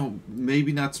like... I don't know,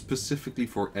 maybe not specifically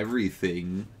for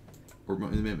everything, or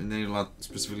maybe not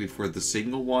specifically for the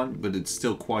single one, but it's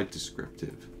still quite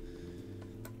descriptive.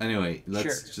 Anyway,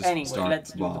 let's just start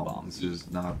let's do the bomb. bomb. This is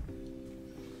not...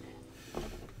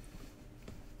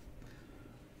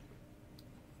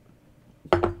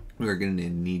 We're gonna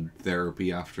need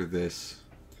therapy after this.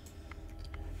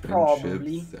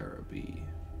 Probably. Friendship therapy.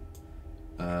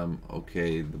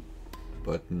 Okay, the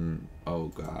button... Oh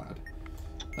god.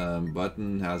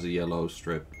 Button has a yellow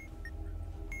strip.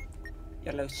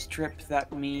 Yellow strip,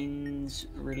 that means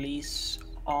release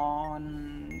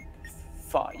on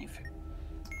 5.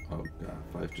 Oh god,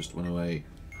 5 just went away.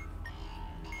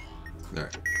 There.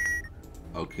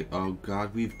 Okay, oh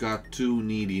god, we've got 2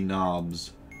 needy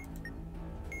knobs.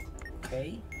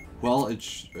 Okay. Well,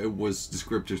 it was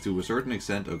descriptive to a certain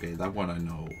extent. Okay, that one I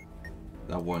know.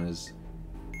 That one is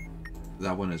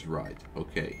right.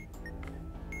 Okay.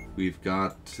 We've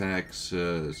got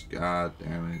Texas. God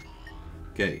damn it.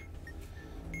 Okay.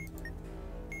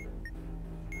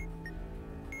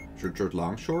 Short, short,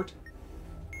 long, short?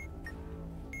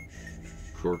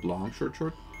 Short, long, short,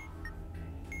 short?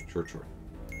 Short, short.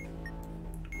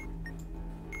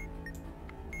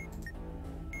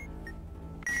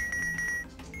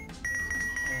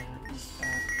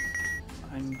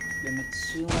 I'm gonna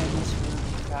assume I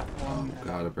misread that one. Oh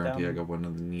god, apparently I got one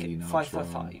of the needy knobs 5 wrong.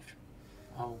 5 5.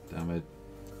 Oh. Damn it.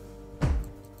 I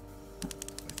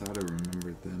thought I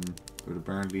remembered them, but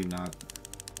apparently not.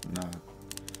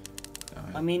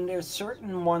 I mean, there's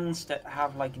certain ones that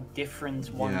have like different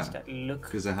ones that look...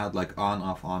 Because I had like on,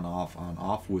 off, on, off, on,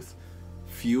 off with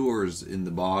fewers in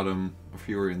the bottom, a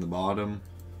fewer in the bottom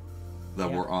that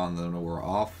were on and were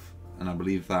off, and I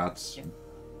believe that's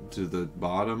to the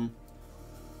bottom.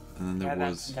 And then there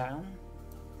was down.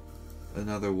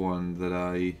 Another one that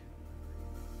I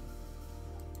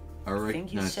recognized. I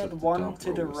think you said at the one top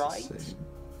to the was right. same,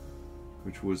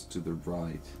 which was to the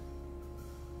right.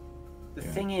 The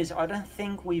thing is, I don't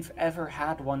think we've ever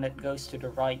had one that goes to the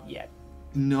right yet.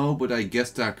 No, but I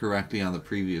guessed that correctly on the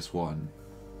previous one.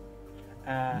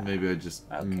 Maybe I just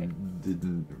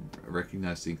didn't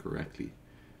recognize it correctly.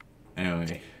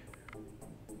 Anyway,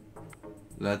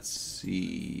 let's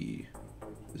see.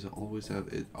 Does it always have?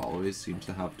 It always seems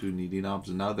to have 2 needy knobs,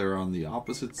 and now they're on the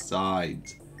opposite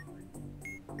sides.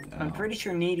 I'm pretty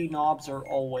sure needy knobs are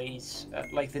always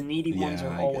like the needy ones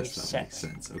are always guess that set. Makes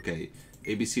sense. Okay,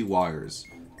 ABC wires.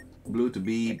 Blue to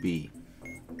B, B.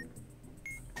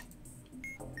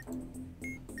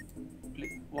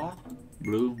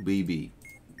 Blue, BB.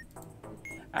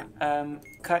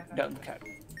 Cut, don't cut.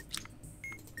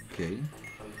 Okay.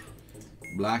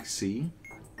 Black, C.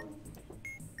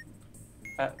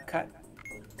 Cut,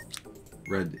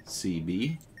 Red,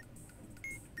 CB.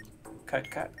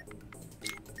 cut.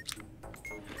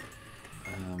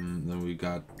 Then we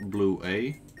got blue,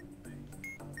 A.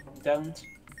 Don't,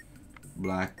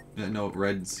 Black, no,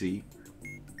 red, C.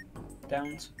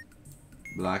 don't,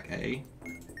 Black, A.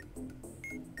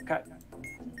 cut,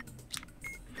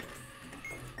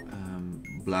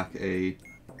 Black, A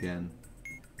again.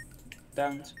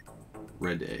 don't,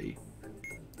 Red, A.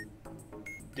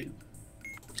 do.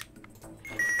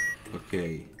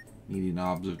 Okay. Needy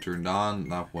knobs have turned on.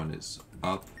 That one is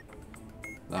up.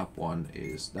 That one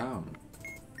is down.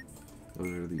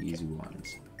 Those are the easy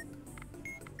ones.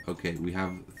 Okay, we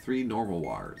have 3 normal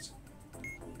wires.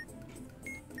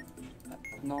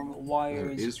 Normal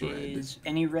wires There is red.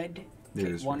 any red? There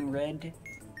Okay, is one red.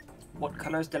 What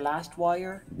color's the last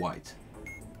wire? White.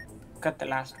 Cut the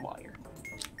last wire.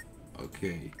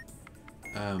 Okay.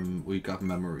 We got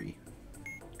memory.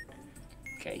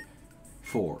 Okay.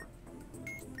 4.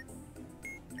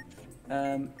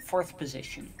 Fourth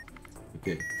position.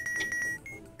 Okay.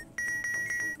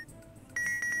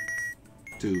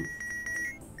 2.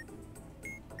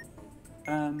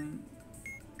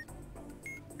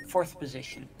 Fourth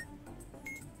position.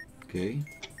 Okay.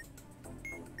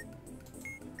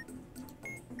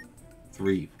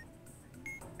 3.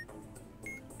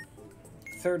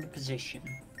 Third position.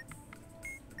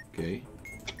 Okay.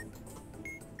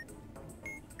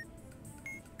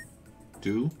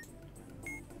 2.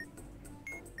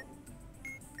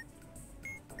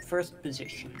 First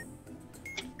position.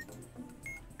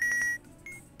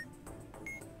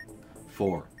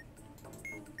 4.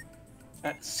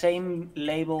 Same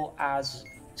label as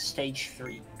stage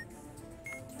 3.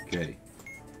 Okay.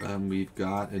 We've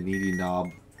got a needy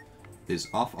knob is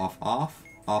off, off, off,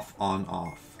 off, on,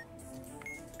 off.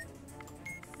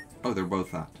 Oh, they're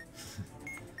both that.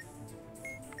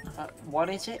 What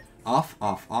is it? Off,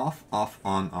 off, off, off,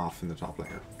 on, off in the top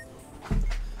layer.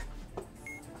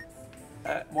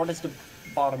 What is the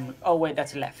bottom? Oh wait,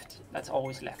 that's left. That's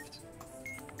always left.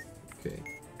 Okay.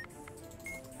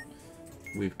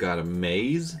 We've got a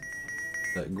maze.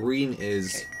 Green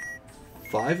is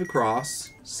 5 across,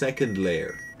 second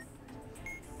layer.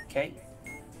 Okay.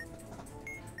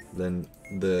 Then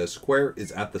the square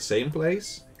is at the same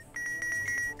place.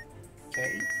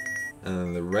 Okay. And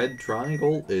then the red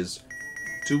triangle is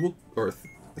 2 or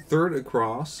third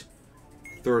across,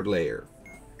 third layer.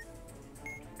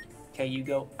 Okay, you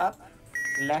go up,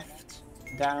 left,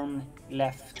 down,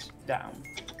 left, down.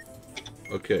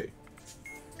 Okay.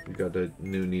 We got a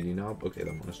new needy knob. Okay,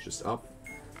 that one is just up.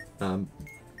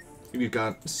 We've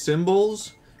got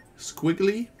symbols,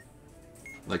 squiggly,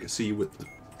 like a C with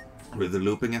the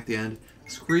looping at the end.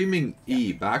 Screaming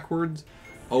E backwards,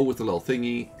 O with a little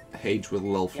thingy, H with a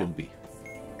little flumpy.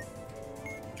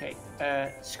 Okay,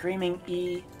 screaming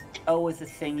E, O with a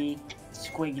thingy,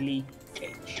 squiggly,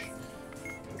 H.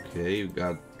 Okay, we've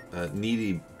got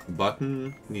needy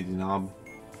button, needy knob.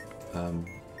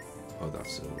 Oh,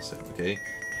 that's still the same. Okay.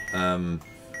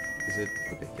 Is it?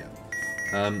 Okay,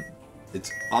 yeah.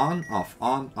 It's on, off,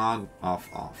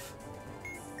 off.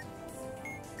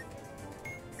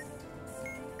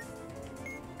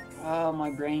 Oh, my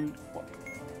brain. What?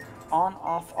 On,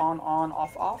 off,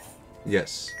 off?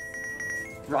 Yes.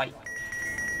 Right.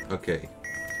 Okay.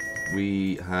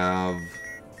 We have...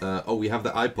 oh, we have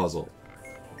the eye puzzle.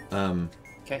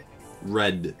 Okay.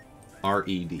 Red.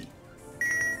 R-E-D.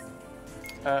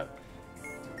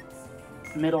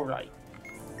 Middle right.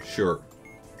 Sure.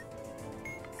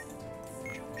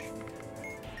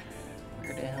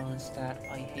 Where the hell is that?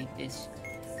 I hate this.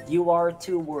 You are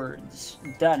 2 words.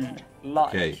 Done.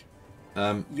 Like. Okay.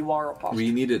 You are apostrophe.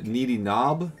 We need a needy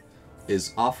knob.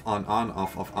 Is off, on,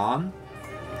 off, on.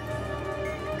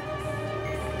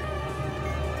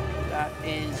 That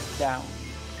is down.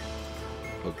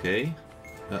 Okay.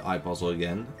 Eye puzzle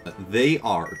again. They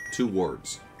are 2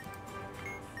 words.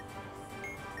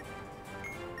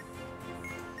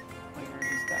 Where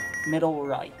is that? Middle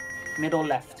right. Middle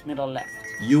left. Middle left.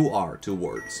 You are 2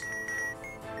 words.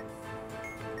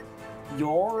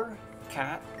 Your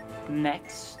cat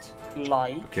next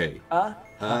like Okay. a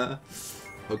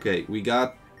Okay, we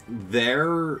got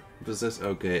their possess.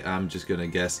 Okay, I'm just gonna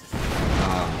guess.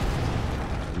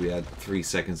 We had 3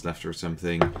 seconds left or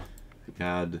something. We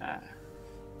had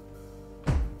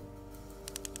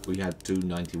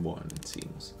 291. It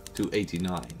seems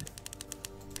 289.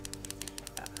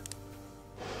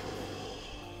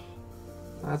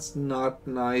 That's not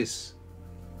nice.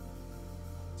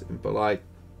 It's impolite.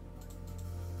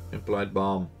 Impolite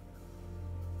bomb.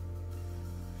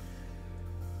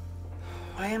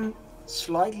 I am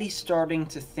slightly starting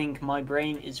to think my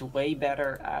brain is way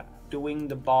better at doing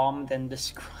the bomb than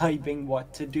describing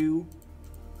what to do.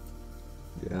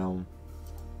 Yeah.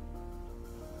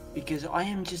 Because I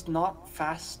am just not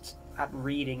fast at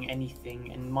reading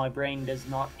anything, and my brain does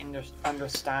not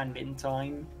understand in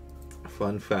time.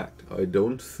 Fun fact, I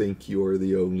don't think you're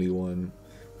the only one.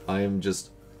 I am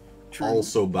just True.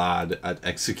 also bad at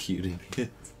executing it.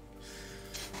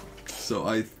 So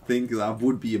I think that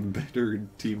would be a better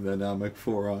team dynamic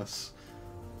for us.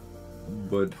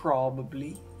 But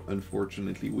Probably.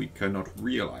 unfortunately we cannot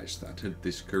realize that at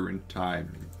this current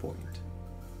time point.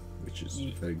 Which is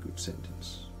a very good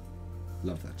sentence.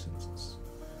 Love that sentence.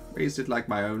 Raised it like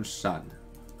my own son.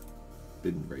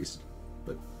 Didn't raise it,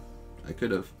 but I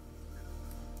could have.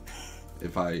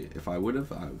 If I would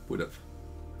have, I would have.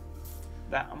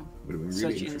 Damn. Would have been really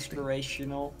Such interesting.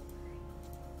 inspirational.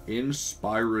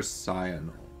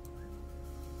 Inspirational.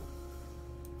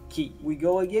 Key, we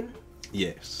go again?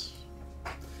 Yes.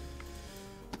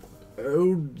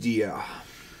 Oh dear.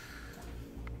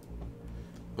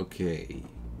 Okay,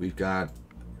 we've got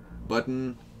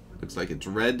button. Looks like it's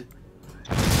red.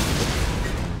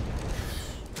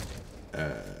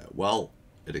 Well,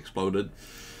 it exploded.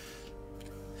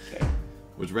 Okay.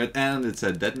 It was red and it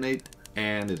said detonate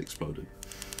and it exploded.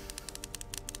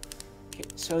 Okay,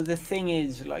 so the thing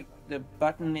is, like, the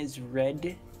button is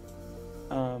red.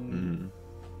 I'm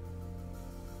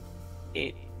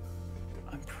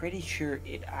pretty sure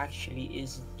it actually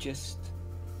is just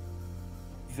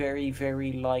very,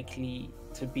 very likely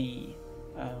to be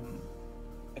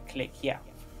a click, yeah.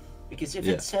 Because if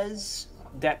it says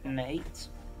detonate,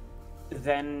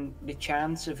 then the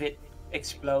chance of it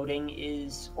exploding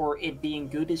is, or it being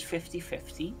good, is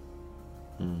 50-50.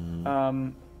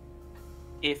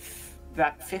 If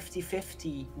that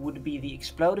 50-50 would be the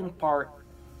exploding part,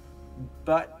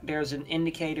 but there's an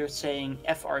indicator saying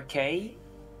FRK,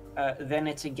 then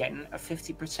it's again a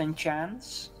 50%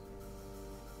 chance.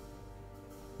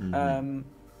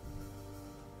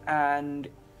 And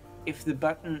if the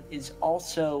button is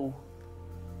also,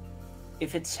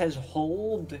 if it says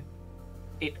hold,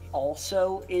 it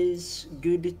also is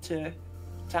good to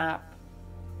tap.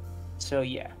 So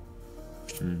yeah.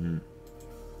 I'm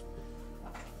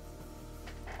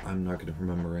not gonna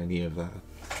remember any of that.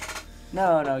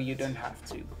 No, you don't have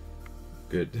to.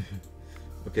 Good.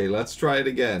 Okay, let's try it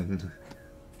again.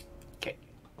 Okay.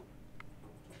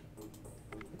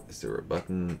 Is there a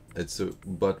button? It's a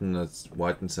button that's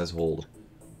white and says hold.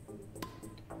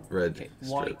 Red Okay,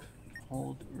 strip. white,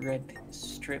 hold, red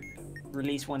strip.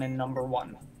 Release one in number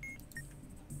 1.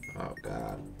 Oh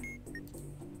god.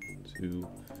 2,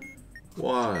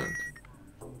 1.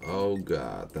 Oh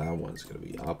god, that one's gonna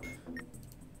be up.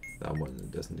 That one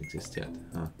doesn't exist yet,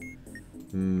 huh?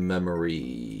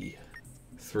 Memory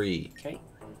 3. Okay.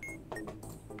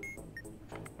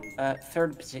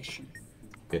 Third position.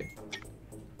 Okay.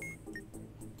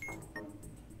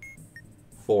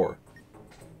 4.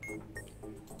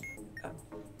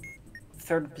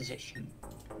 Third position.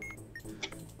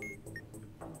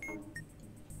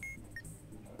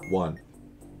 1.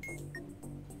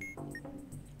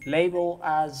 Label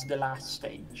as the last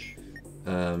stage.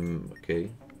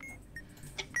 Okay.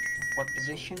 What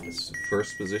position? This is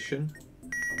first position.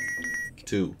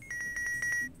 2.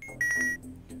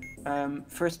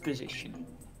 First position.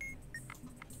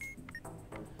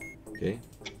 Okay.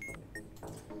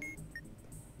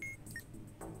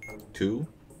 2.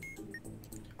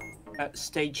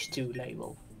 Stage 2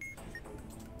 label.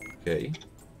 Okay.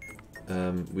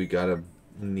 We got a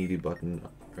needy button.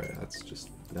 Right, that's just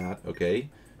that. Okay.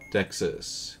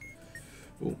 Texas.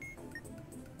 Ooh.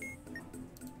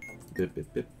 Bip,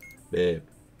 bip, bip, bip.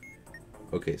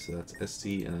 Okay, so that's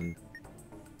ST and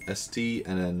then ST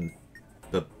and then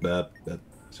bip, bip, bip.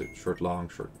 So short, long,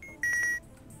 short.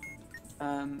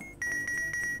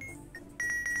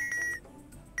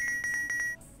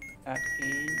 That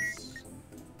is.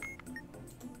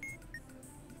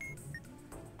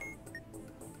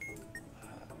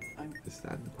 Is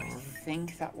that I bar?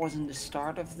 think that wasn't the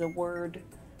start of the word.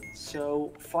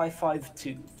 So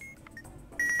 552.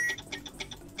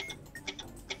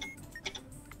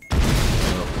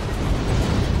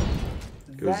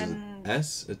 Goes Then an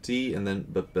S, a T, and then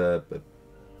bip, bip, bip.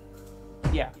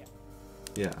 yeah.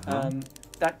 Yeah.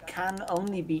 That can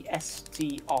only be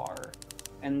STR,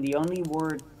 and the only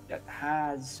word that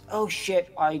has. Oh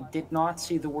shit! I did not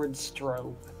see the word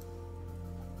strobe.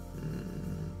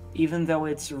 Even though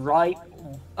it's right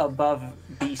above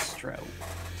bistro.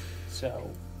 So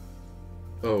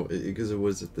Oh, because it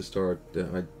was at the start.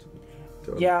 I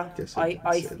Yeah, guess I didn't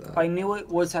I say that. I knew it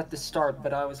was at the start,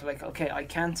 but I was like, okay, I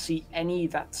can't see any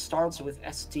that starts with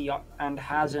ST and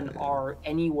has an R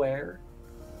anywhere,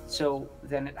 so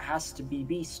then it has to be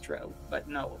bistro. But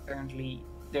no, apparently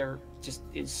there just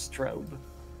is strobe.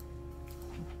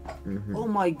 Oh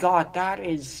my god, that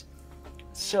is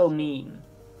so mean.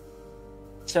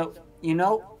 So you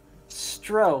know,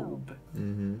 strobe,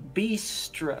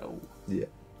 bistro. Yeah.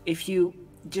 If you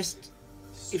just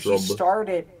if you Strobe. start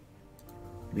it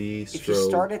Bistro. if you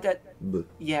start it at B.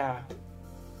 yeah.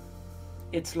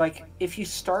 It's like if you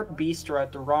start bistro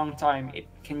at the wrong time, it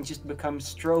can just become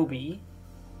strobe,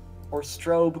 or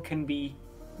strobe can be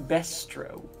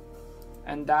bestro,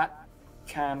 and that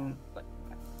can,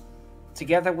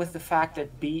 together with the fact that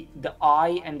the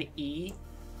I and the E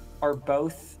are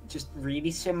both just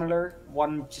really similar,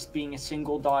 one just being a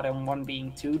single dot and one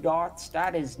being two dots,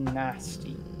 that is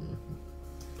nasty.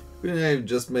 Couldn't I have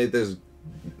just made this?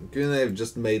 Couldn't I have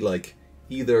just made like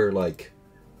either like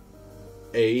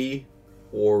A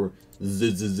or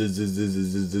Z Z Z Z Z Z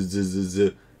Z Z Z Z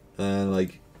Z, and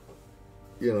like,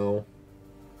 you know,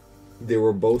 they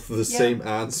were both the same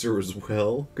answer as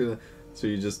well. So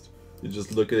you just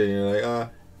look at it and you're like, ah,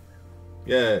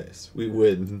 yes, we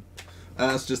win. And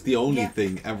that's just the only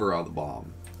thing ever on the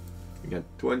bomb. You got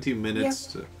 20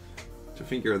 minutes to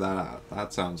figure that out.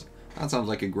 That sounds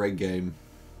like a great game.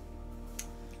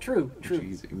 True.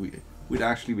 Jeez, we'd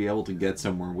actually be able to get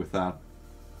somewhere with that.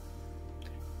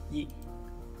 Yeah.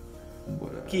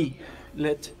 But, Key.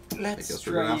 Let's I guess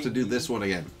we're gonna have to do this one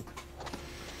again.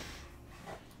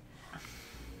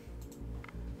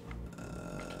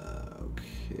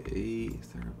 Okay, is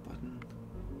there a button?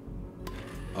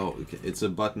 Oh, okay. It's a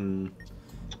button.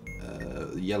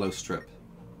 Yellow strip.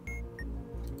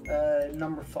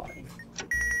 Number 5.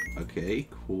 Okay,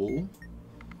 cool.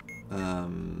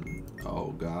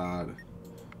 Oh god.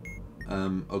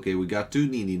 Okay, we got 2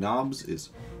 needy knobs.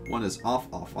 One is off,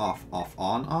 off, off, off,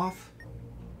 on, off.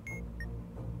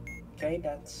 Okay,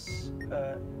 that's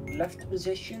left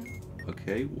position.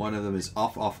 Okay, one of them is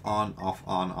off, off, on,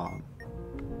 on.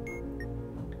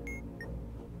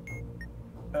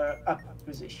 Up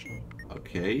position.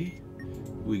 Okay,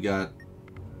 we got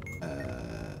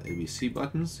ABC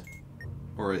buttons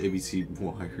or ABC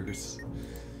wires.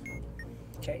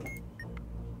 Okay.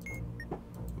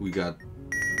 We got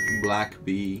black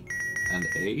B and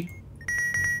A.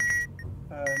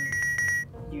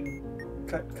 You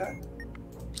cut.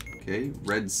 Okay,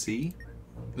 red C.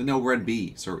 No, red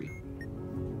B, sorry.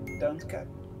 Don't cut.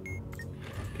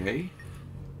 Okay,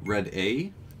 red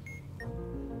A.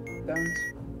 Don't.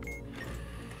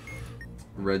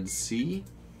 Red C.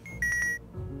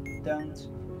 Don't.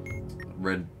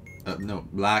 Red, no,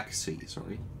 black C,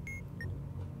 sorry.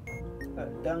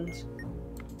 Don't.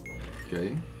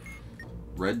 Okay.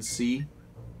 Red C.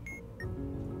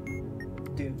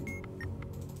 Do.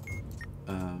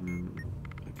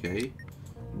 Okay.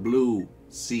 Blue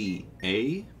C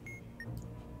A.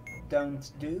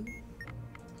 Don't do.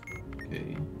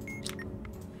 Okay.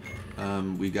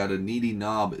 We got a needy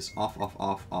knob is off, off,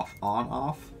 off, off, on,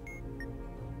 off.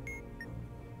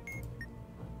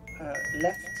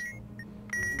 Left.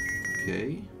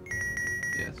 Okay.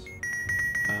 Yes.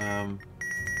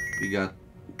 We got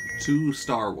 2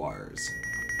 star wires.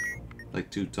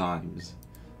 Like 2 times.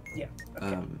 Yeah.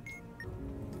 Okay.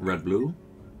 Red, blue.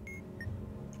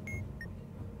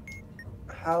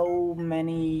 How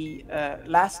many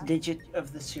last digit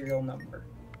of the serial number?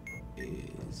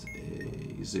 Is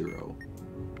a 0.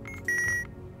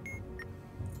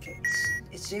 Okay.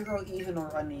 Is 0 even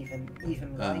or uneven?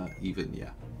 Even, right? Even,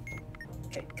 yeah.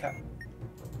 Okay, cut.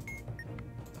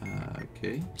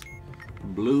 Okay.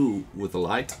 Blue with a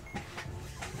light.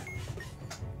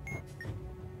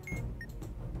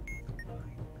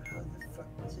 How the fuck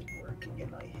does it work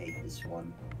again? I hate this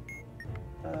one.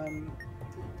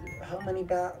 How many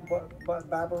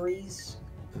batteries?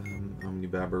 How many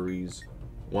batteries?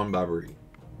 1 battery.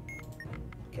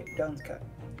 Okay, don't cut.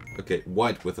 Okay,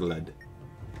 white with a lead.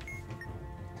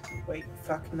 Wait,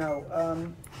 fuck no.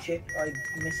 Shit, I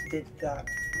misdid that.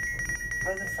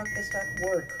 How the fuck does that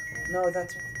work? No,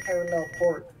 that's parallel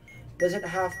port. Does it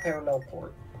have parallel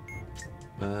port?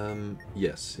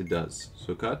 Yes, it does.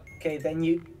 So cut. Okay, then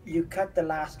you cut the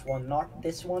last one, not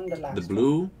this one, the last one. The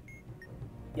blue?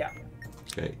 Yeah.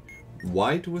 Okay.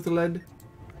 White with a lead?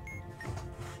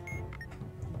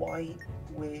 White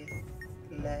with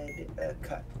lead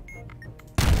cut.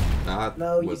 That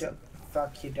No, you wasn't. don't.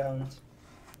 Fuck, you don't.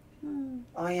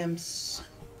 I am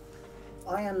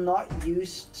not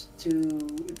used to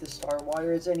the star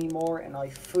wires anymore, and I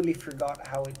fully forgot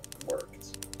how it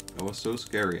worked. That was so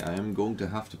scary. I am going to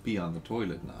have to pee on the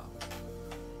toilet now.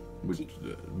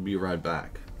 Be right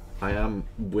back. I am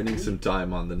winning some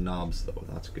time on the knobs though.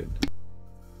 That's good.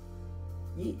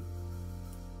 Yeah.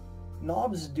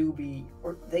 Knobs do be,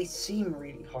 or they seem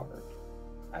really hard,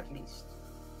 at least.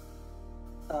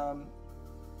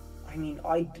 I mean,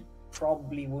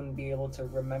 probably wouldn't be able to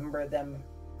remember them,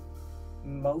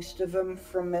 most of them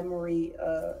from memory,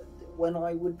 when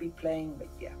I would be playing, but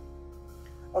yeah.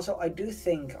 Also, I do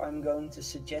think I'm going to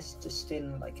suggest to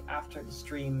Stin, like, after the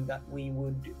stream, that we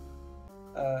would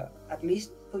at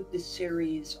least put this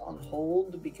series on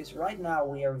hold, because right now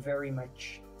we are very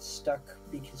much stuck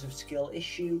because of skill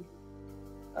issue.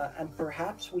 And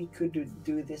perhaps we could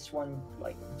do this one,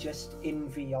 like, just in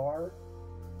VR,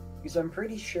 because I'm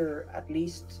pretty sure at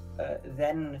least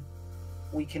then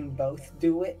we can both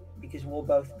do it, because we'll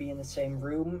both be in the same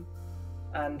room.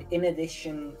 And in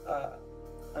addition,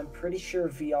 I'm pretty sure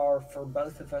VR for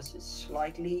both of us is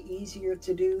slightly easier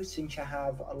to do, since you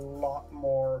have a lot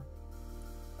more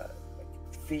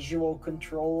visual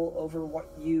control over what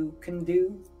you can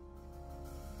do,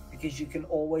 because you can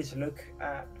always look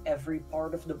at every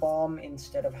part of the bomb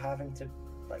instead of having to,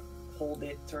 like, hold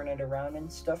it, turn it around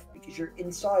and stuff, because you're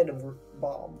inside of a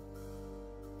bomb.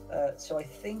 So I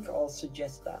think I'll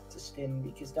suggest that to Stin,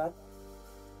 because that,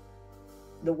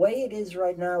 the way it is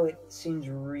right now, it seems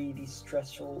really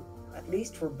stressful, at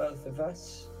least for both of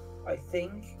us, I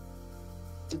think,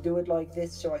 to do it like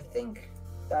this. So I think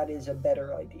that is a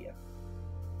better idea.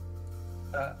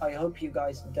 I hope you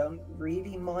guys don't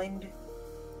really mind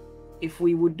if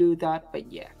we would do that,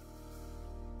 but yeah.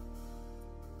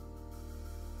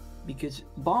 Because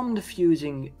bomb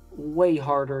defusing way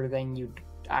harder than you'd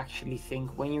actually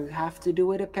think when you have to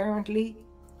do it, apparently.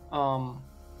 No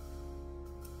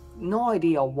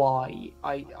idea why.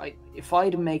 If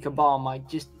I'd make a bomb, I'd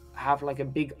just have like a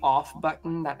big off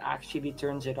button that actually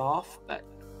turns it off, but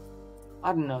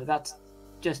I don't know, that's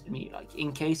just me. Like,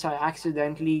 in case I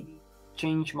accidentally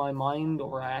change my mind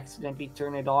or I accidentally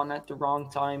turn it on at the wrong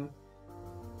time,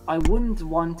 I wouldn't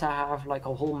want to have like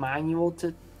a whole manual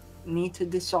to need to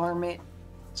disarm it.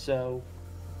 So,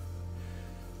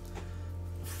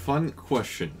 fun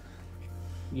question.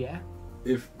 Yeah.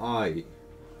 If I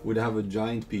would have a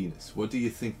giant penis, what do you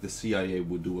think the CIA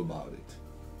would do about it?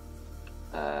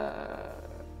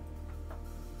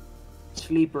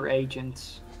 Sleeper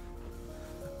agents.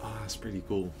 Ah, that's pretty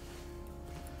cool.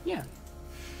 Yeah.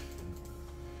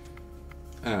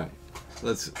 All right,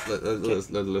 let's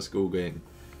go again.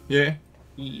 Yeah.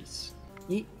 Yes.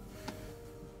 Yeah.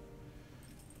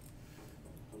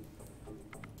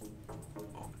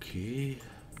 Okay.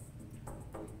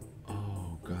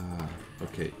 Oh god.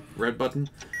 Okay. Red button.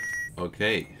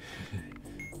 Okay.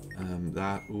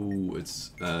 That. Ooh.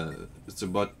 It's a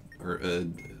but or a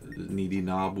needy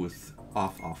knob with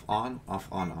off on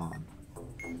on.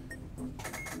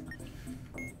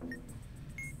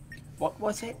 What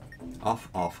was it? Off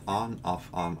on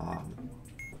on.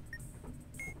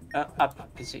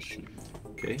 Up position.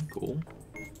 Okay. Cool.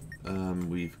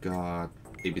 We've got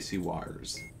ABC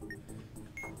wires.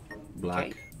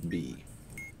 Black B.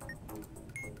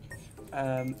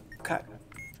 Cut.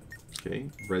 Okay.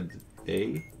 Red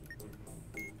A.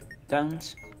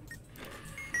 Don't.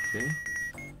 Okay.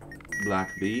 Black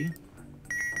B.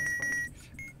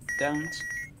 Don't.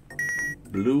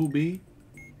 Blue B.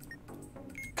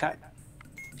 Cut.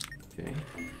 Okay.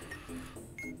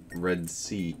 Red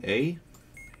C A.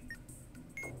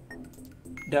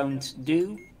 Don't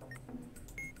do.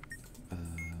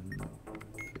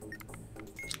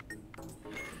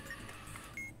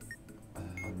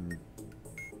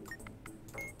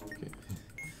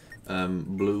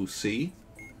 Blue C.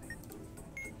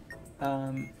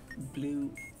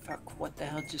 Blue. Fuck, what the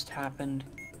hell just happened?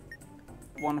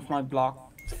 One of my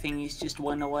block thingies just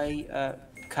went away.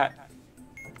 Cut.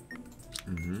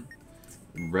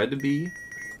 Red B.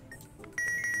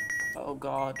 Oh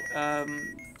god.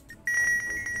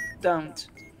 Don't.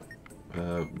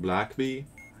 Black B.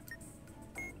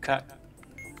 Cut.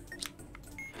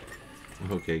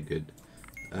 Okay, good.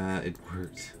 It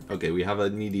worked. Okay, we have a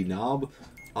needy knob.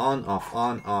 On, off,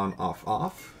 off.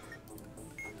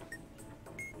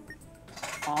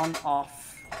 On,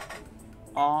 off.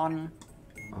 On.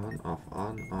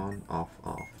 On, off.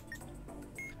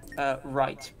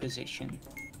 Right position.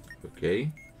 Okay.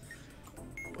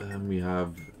 We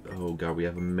have, oh god, we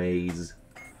have a maze.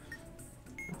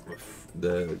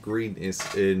 The green is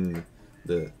in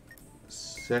the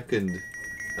second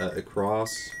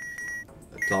across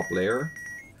top layer.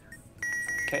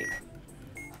 Okay.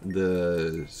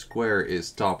 The square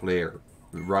is top layer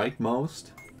rightmost.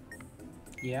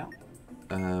 Yeah.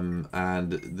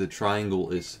 and the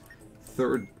triangle is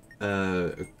third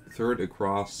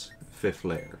across, 5th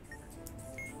layer.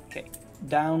 Okay.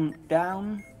 Down,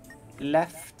 down,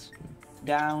 left,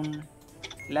 down,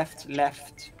 left,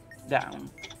 left, down.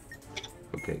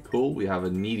 Okay, cool. We have a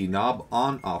needy knob.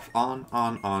 On, off, on,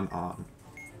 on, on, on.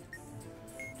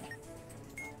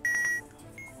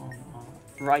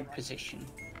 Right position.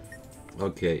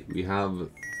 Okay, we have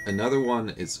another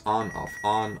one. It's on, off,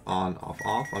 on, off,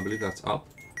 off. I believe that's up.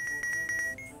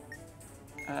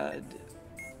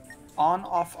 On,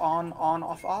 off, on,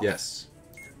 off, off? Yes.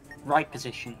 Right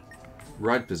position.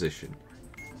 Right position.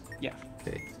 Yeah.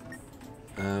 Okay.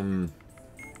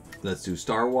 Let's do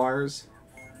Star Wars.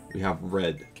 We have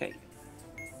red. Okay.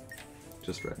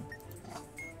 Just red.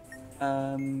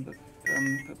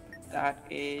 That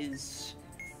is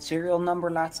serial number.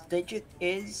 Last digit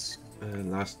is.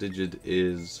 Last digit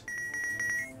is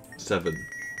 7.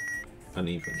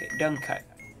 Uneven. Okay. Don't cut.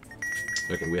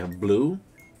 Okay, we have blue.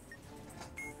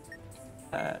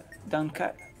 Don't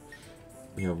cut.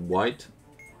 We have white.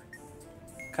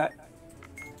 Cut.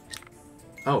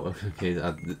 Oh, okay.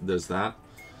 There's that.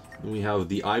 Then we have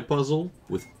the eye puzzle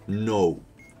with no.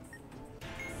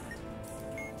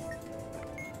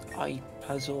 Eye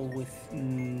puzzle with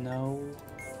no.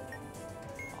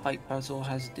 Eye puzzle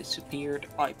has disappeared.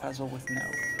 Eye puzzle with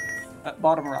no.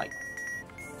 Bottom right.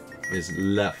 Is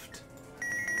left.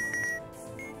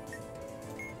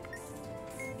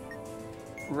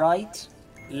 Right,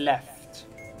 left.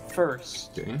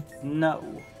 First. Okay. No.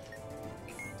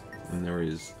 And there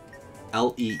is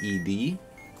LED.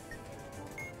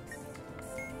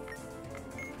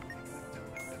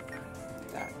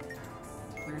 That.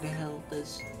 Where the hell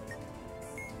does...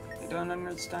 I don't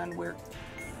understand where...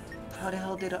 How the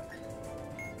hell did I...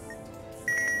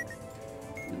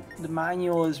 The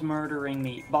manual is murdering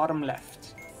me. Bottom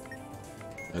left.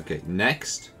 Okay,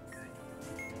 next.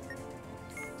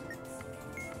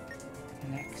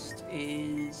 Next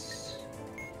is...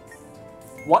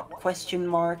 What question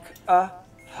mark? Huh?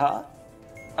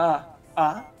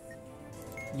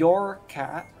 Your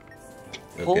cat.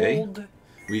 Okay. Hold.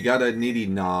 We got a needy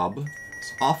knob.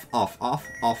 It's off, off, off,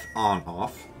 off, on,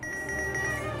 off.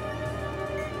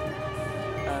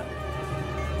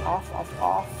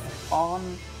 Off,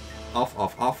 on. Off,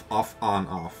 off, off, off, on,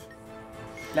 off.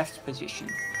 Left position.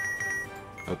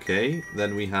 Okay,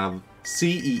 then we have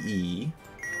CEE.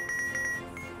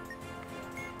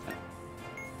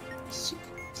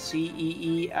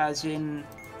 CEE as in...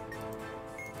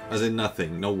 As in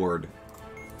nothing, no word.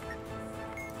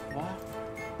 What?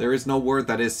 There is no word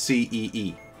that is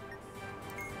CEE.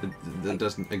 That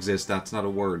doesn't exist, that's not a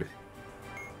word.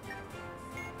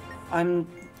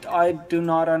 I do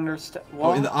not understand. What?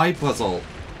 Oh, in the eye puzzle.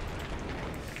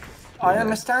 I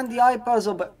understand the eye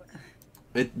puzzle, but...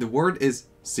 The word is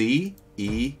CEE.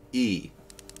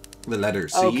 The letter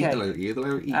C, Okay. the letter E, the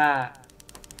letter E.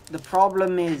 The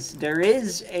problem is, there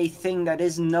is a thing that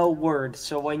is no word.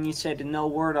 So when you said no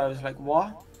word, I was like,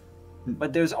 what?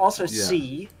 But there's also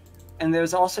C, and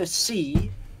there's also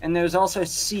C, and there's also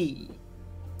C.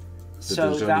 But So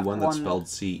there's that only one that's spelled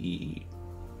CEE.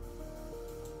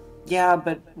 Yeah,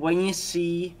 but when you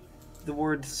see the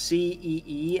word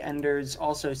CEE, and there's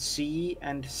also C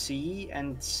and C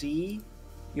and C,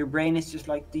 your brain is just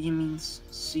like, do you mean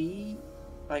C?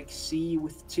 Like C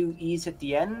with 2 E's at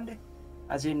the end?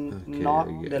 As in, Okay, not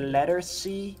I get the it. letter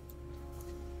C?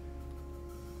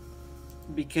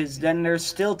 Because then there's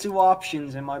still 2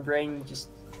 options and my brain just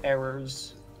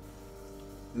errors.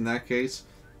 In that case,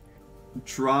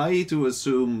 try to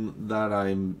assume that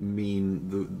I mean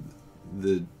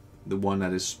the one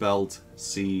that is spelled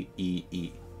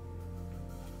CEE.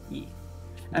 E.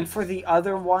 And for the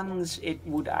other ones, it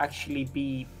would actually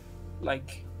be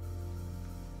like...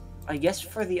 I guess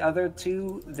for the other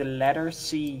 2, the letter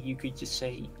C, you could just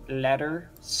say letter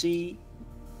C.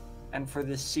 And for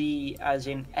the C, as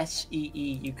in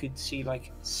SEE, you could see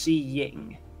like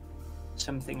seeing.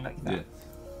 Something like that.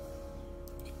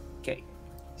 Yeah. Okay.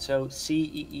 So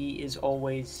CEE is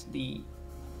always the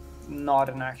not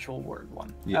an actual word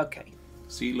one. Yeah. Okay.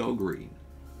 CeeLo Green.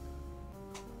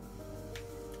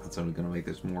 That's only gonna make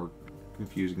this more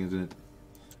confusing, isn't it?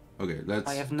 Okay, let's...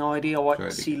 I have no idea what try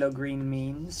it CeeLo Green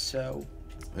means, so...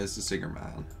 It's the Singer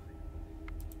Man.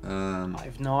 I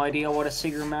have no idea what a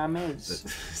singer mam is.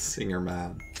 Singer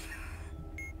Man.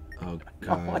 Oh Not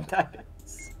god. what that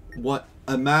is. What?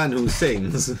 A man who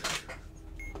sings.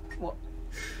 What?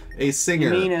 A singer.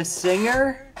 You mean a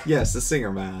singer? Yes, a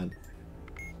singer man.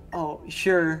 Oh,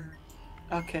 sure.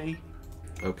 Okay.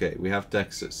 Okay, we have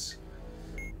Texas.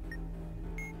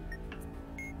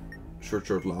 Short,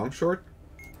 short, long, short.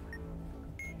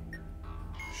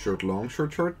 Short, long,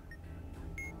 short, short?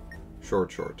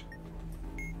 Short, short.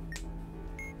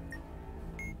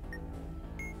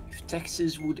 If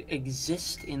Texas would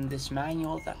exist in this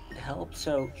manual, that would help.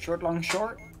 So short, long,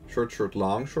 short. Short, short,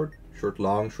 long, short. Short,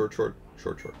 long, short, short.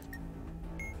 Short, short.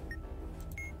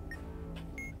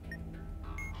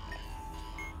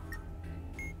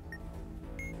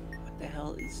 What the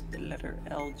hell is the letter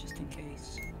L, just in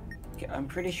case? Okay, I'm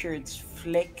pretty sure it's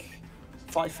flick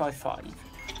 555.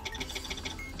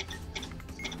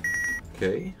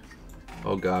 Okay.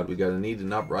 Oh god, we gotta need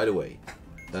an up right away.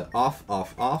 Off,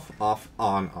 off, off, off,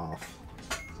 on, off.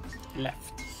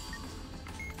 Left.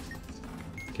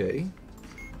 Okay.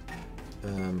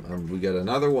 We got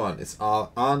another one. It's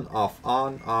on, off,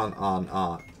 on,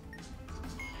 on.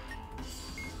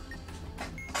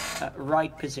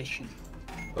 Right position.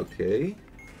 Okay.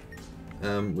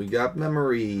 We got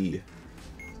memory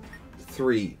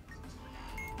 3.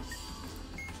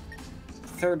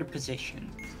 Third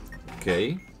position.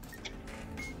 Okay.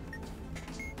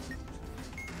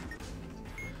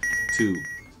 2.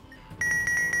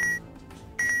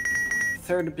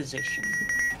 Third position.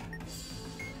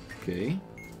 Okay.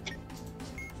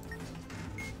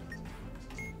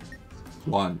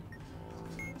 1.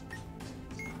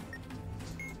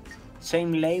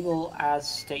 Same label as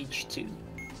stage 2.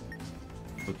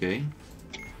 Okay.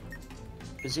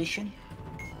 Position.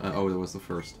 Oh, that was the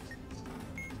first.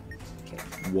 Okay.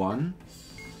 1.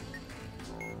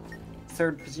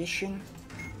 Third position.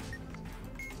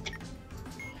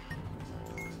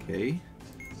 Okay.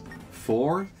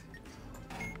 4.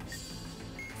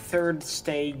 Third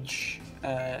stage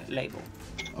label.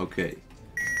 Okay.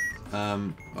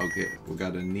 Okay, we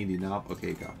got a needy knob.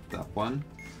 Okay, got that one.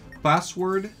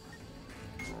 Password.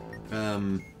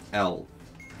 L.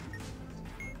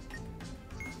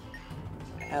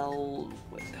 L.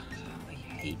 Wait, I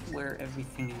hate where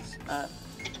everything is.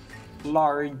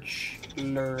 Large.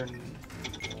 Learn.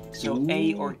 So Ooh,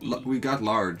 A or E. We got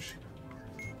large.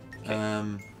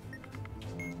 Okay.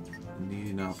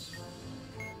 Needy knobs.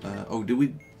 Oh, did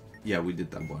we? Yeah, we did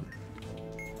that one.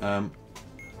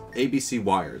 ABC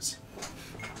wires.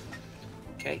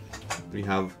 Okay. We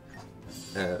have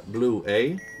blue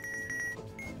A,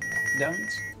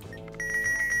 Don't.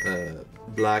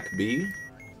 black B.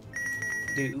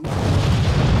 Do.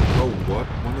 Oh, what?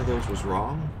 One of those was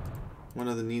wrong? One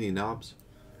of the needy knobs?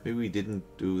 Maybe we didn't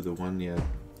do the one yet.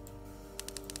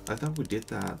 I thought we did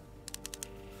that.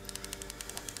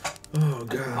 Oh,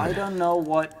 God. I don't know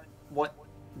what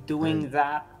doing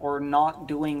that or not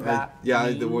doing that yeah,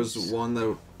 means. there was one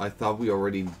that I thought we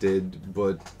already did,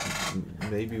 but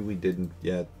maybe we didn't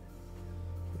yet.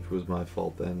 Which was my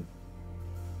fault then.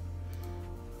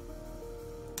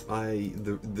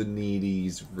 The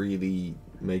needies really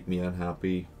make me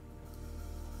unhappy.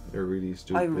 They're really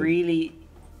stupid.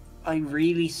 I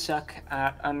really suck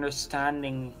at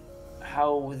understanding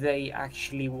how they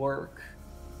actually work.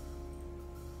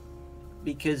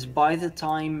 Because by the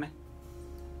time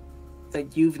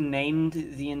that you've named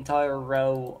the entire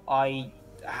row, I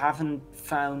haven't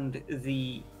found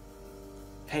the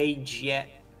page yet.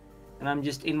 And I'm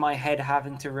just in my head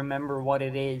having to remember what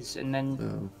it is, and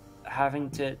then having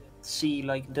to see,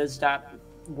 like, does that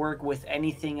work with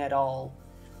anything at all?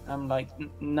 I'm like,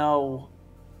 no.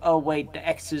 Oh, wait, the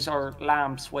X's are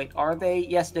lamps. Wait, are they?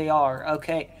 Yes, they are.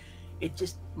 Okay. It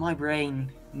just, my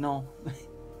brain, no.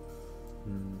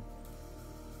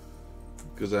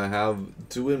 Because I have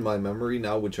 2 in my memory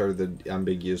now, which are the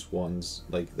ambiguous ones,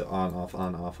 like the on, off,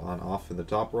 on, off, on, off in the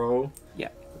top row. Yeah.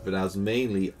 If it has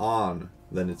mainly on,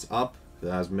 then it's up. If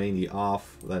it has mainly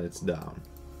off, then it's down.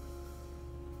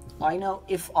 I know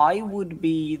if I would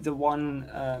be the one,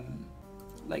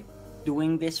 like,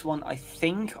 doing this one, I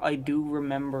think I do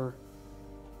remember.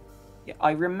 Yeah,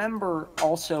 I remember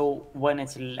also when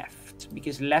it's left,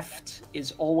 because left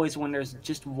is always when there's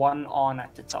just one on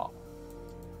at the top.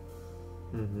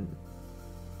 Mm-hmm.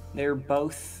 They're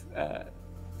both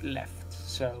left,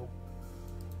 so.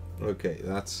 Okay,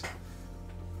 that's.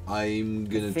 I'm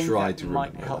gonna think try that to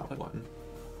might remember help that it. one.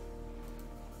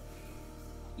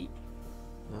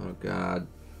 Oh God.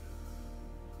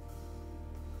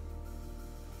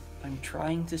 I'm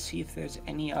trying to see if there's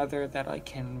any other that I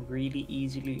can really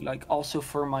easily, like, also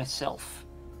for myself,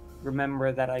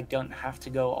 remember that I don't have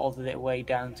to go all the way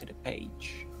down to the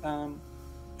page.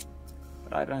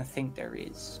 But I don't think there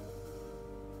is.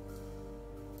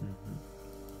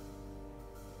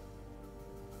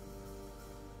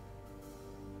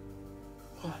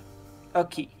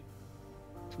 Okay.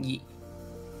 Yeah.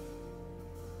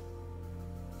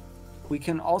 We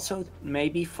can also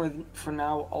maybe for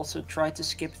now also try to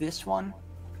skip this one.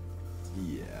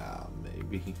 Yeah,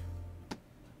 maybe.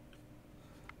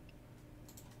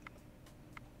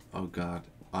 Oh god.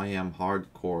 I am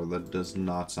hardcore. That does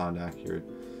not sound accurate.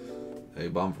 A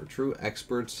bomb for true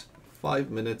experts. 5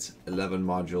 minutes, 11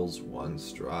 modules, 1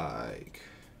 strike.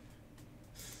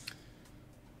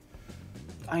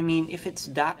 I mean, if it's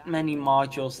that many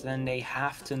modules, then they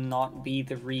have to not be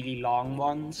the really long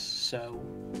ones, so...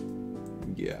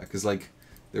 Yeah, because, like,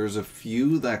 there's a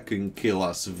few that can kill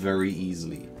us very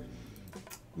easily.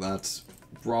 That's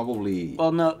probably...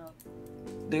 Well, no.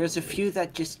 There's a few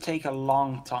that just take a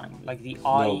long time, like the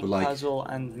eye puzzle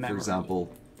and memory. For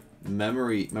example,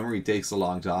 memory takes a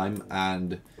long time,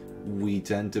 and we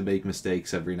tend to make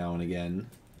mistakes every now and again.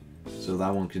 So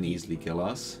that one can easily kill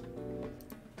us.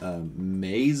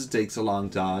 Maze takes a long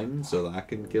time, so that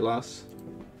can kill us.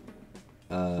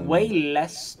 Way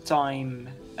less time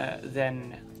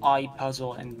than eye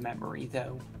puzzle and memory,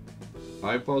 though.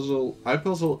 Eye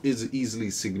puzzle is easily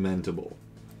segmentable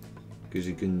because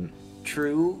you can.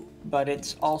 True, but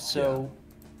it's also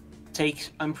takes.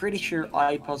 I'm pretty sure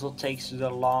eye puzzle takes the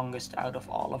longest out of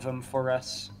all of them for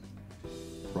us.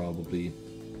 Probably.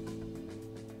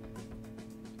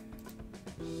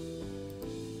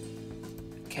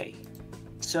 Okay,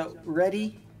 so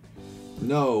ready?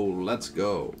 No, let's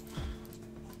go.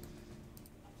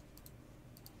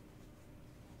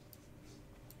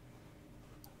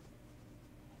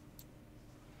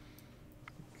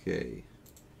 Okay.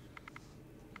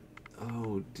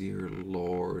 Oh dear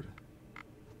Lord.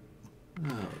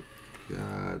 Oh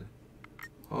God.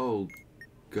 Oh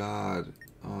God.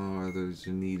 Oh, there's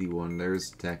a needy one. There's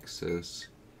Texas.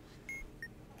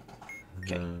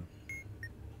 Okay.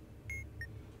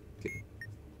 Okay.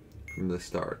 From the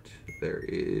start, there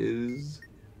is.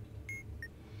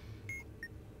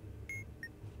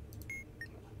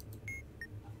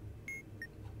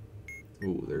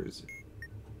 Ooh, there's.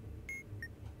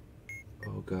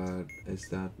 Oh God, is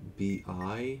that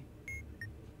BI?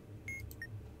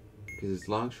 Because it's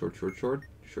long, short, short, short,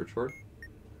 short, short.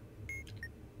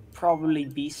 Probably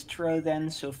Bistro then,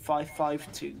 so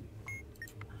 552.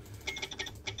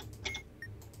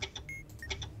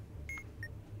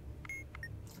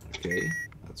 Okay,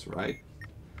 that's right.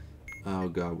 Oh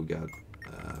God, we got.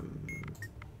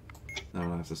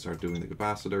 Now I have to start doing the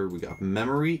capacitor. We got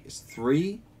memory is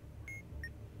 3.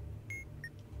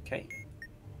 Okay.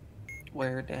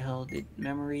 Where the hell did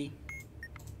memory?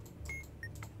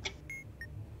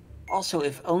 Also,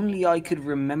 if only I could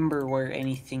remember where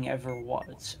anything ever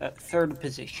was. 3rd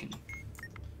position.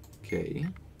 Okay.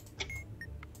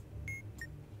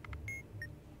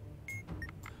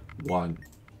 1.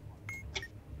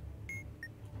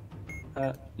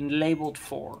 Labeled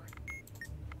 4.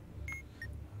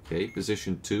 Okay,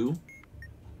 position 2.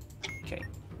 Okay.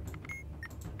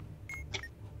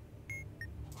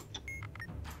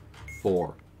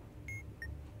 4.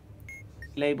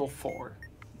 Label 4.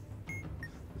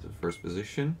 Is the first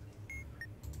position.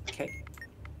 Okay.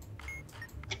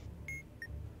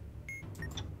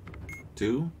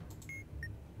 2.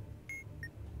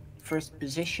 First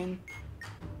position.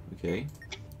 Okay.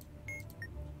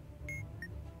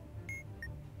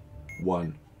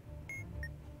 1.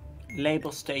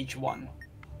 Label stage 1.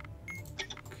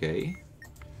 Okay.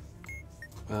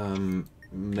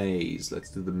 Maze.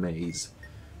 Let's do the maze.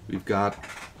 We've got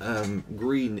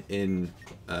green in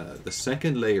the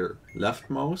 2nd layer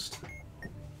leftmost.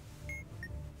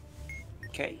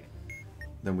 Okay.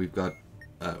 Then we've got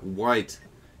white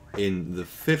in the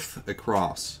 5th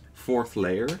across 4th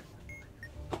layer.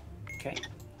 Okay.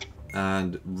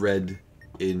 And red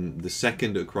in the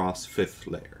 2nd across 5th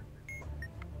layer.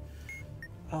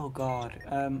 Oh God.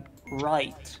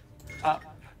 Right. Up.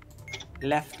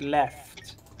 Left,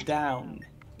 left. Down.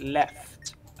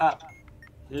 Left. Up.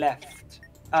 Left.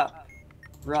 Up.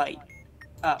 Right.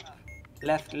 Up.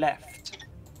 Left, left.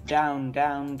 Down,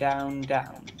 down, down,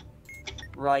 down.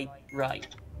 Right,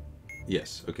 right.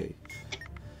 Yes, okay.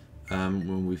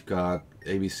 When we've got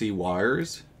ABC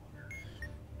wires,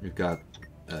 we've got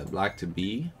black to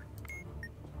B.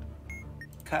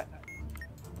 Cut.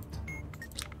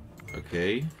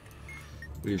 Okay.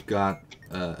 We've got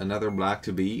another black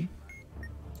to B.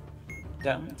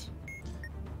 Don't.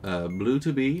 Blue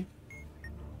to B.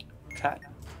 Cut.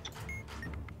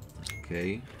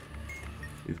 Okay.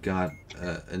 We've got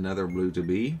another blue to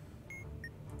B.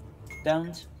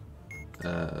 Don't.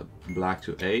 Black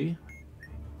to A.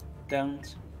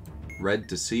 Don't. Red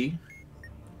to C.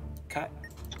 Cut.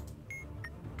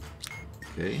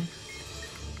 Okay.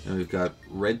 And we've got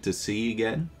red to C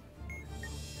again.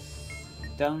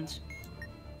 Don't.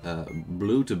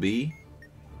 Blue to B.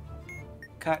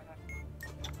 Cut.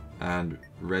 And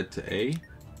red to A.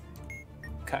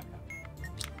 Cut.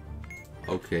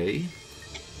 Okay.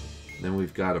 Then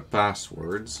we've got a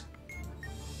passwords.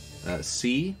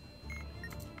 C.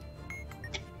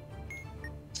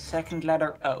 Second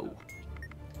letter O.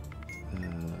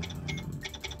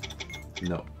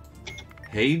 No.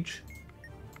 Hage.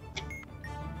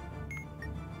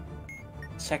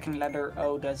 Second letter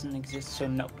O doesn't exist, so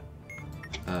no.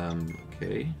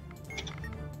 Okay.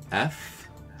 F.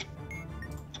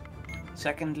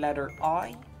 Second letter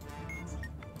I.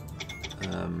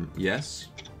 Yes.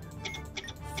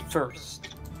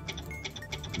 First.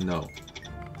 No.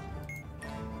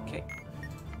 Okay.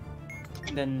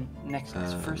 Then next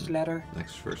first letter.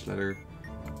 Next first letter.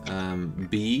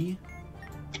 B.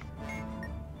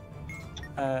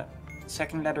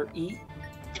 Second letter E.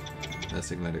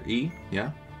 Second letter E.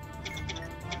 Yeah.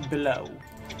 Below.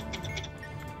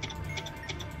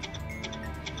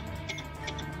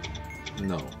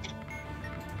 No.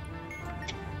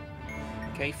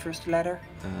 Okay, first letter.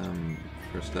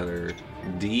 First letter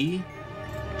D.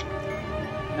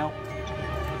 No.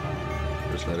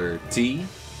 First letter T.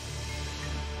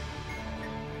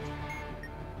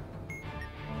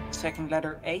 Second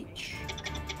letter H.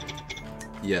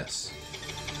 Yes.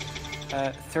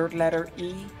 Third letter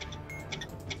E.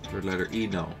 Third letter E.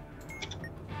 No.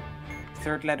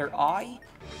 Third letter I.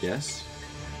 Yes.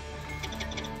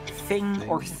 Thing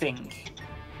or think.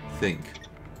 Think.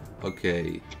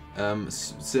 Okay.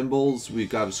 Symbols. We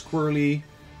got a squirrely.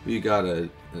 We got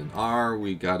an R.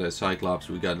 We got a cyclops.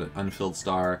 We got an unfilled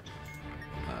star.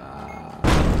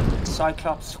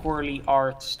 Cyclops, swirly,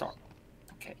 R, star.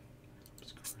 Okay.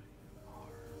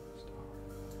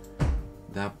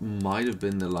 That might have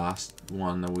been the last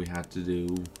one that we had to do,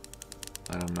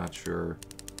 but I'm not sure.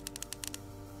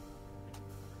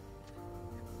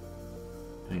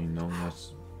 I know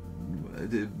that's.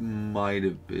 It might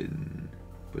have been,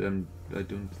 but I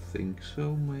don't think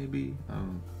so. Maybe.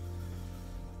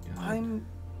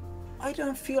 I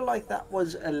don't feel like that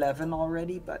was 11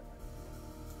 already, but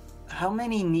how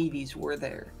many needies were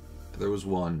there? There was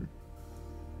one.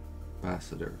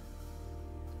 Ambassador.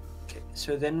 Okay,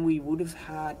 so then we would have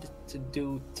had to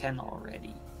do 10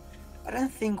 already. I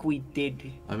don't think we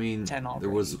did. I mean, 10 already. There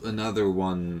was another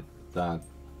one that,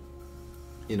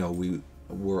 you know, we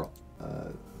were,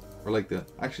 or like the.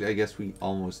 Actually, I guess we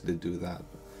almost did do that.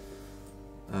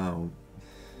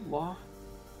 What?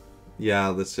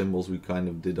 Yeah, the symbols we kind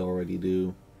of did already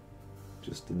do.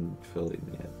 Just didn't fill in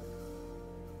yet.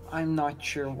 I'm not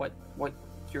sure what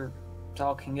you're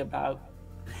talking about.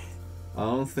 I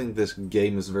don't think this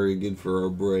game is very good for our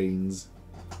brains.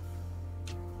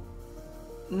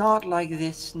 Not like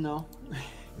this, no.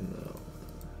 No.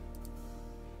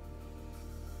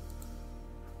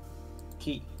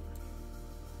 Key.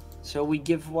 So we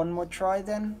give one more try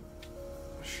then?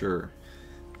 Sure.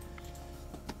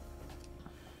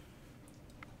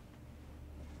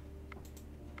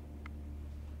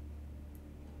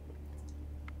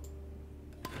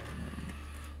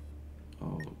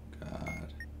 Oh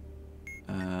God.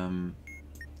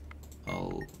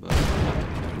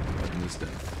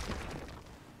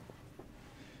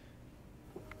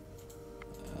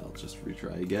 I'll just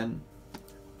retry again.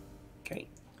 Okay.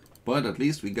 But at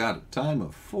least we got a time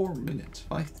of 4 minutes,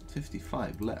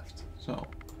 5:55 left. So,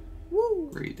 Woo!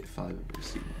 great if I've ever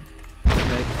seen one.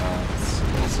 Okay, it's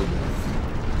also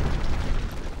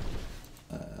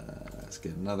let's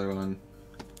get another one.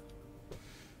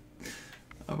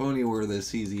 I've only were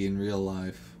this easy in real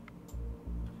life.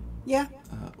 Yeah.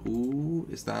 Ooh,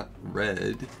 is that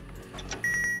red?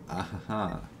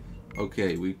 Aha.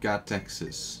 Okay, we've got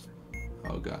Texas.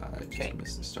 Oh God, I just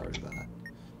missed the start of that.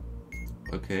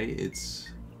 Okay, it's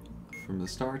from the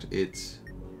start. It's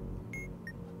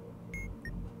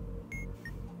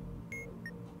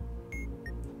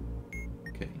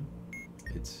okay.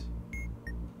 It's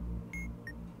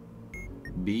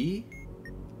B.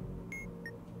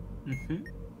 Mm-hmm.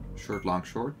 Short, long,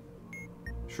 short.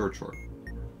 Short, short.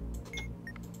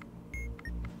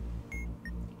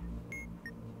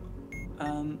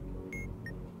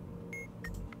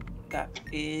 That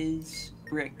is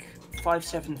brick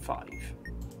 575.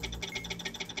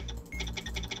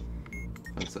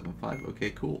 575.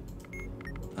 Okay, cool.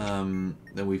 Then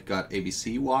we've got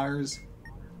ABC wires,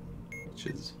 which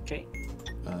is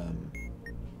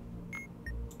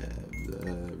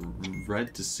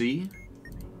red to C.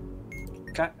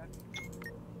 Okay.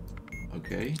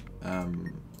 Okay.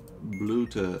 Blue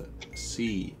to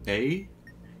CA.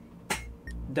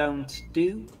 Don't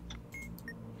do.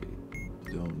 Okay.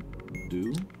 Don't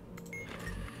do.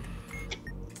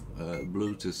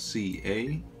 Blue to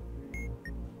CA.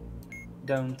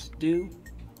 Don't do.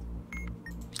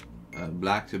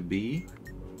 Black to B.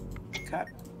 Okay.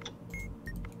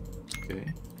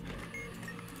 Okay.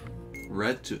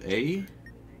 Red to A.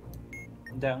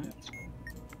 Don't.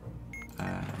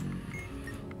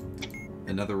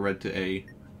 Another red to A.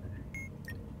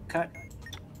 Cut.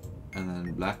 And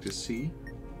then black to C.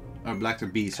 Or black to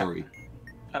B, sorry.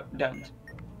 Oh, don't.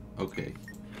 Okay.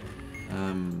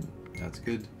 That's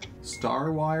good.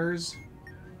 Star wires.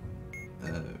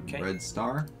 Okay. Red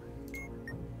star.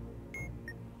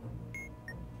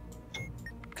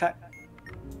 Cut.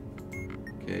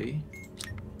 Okay.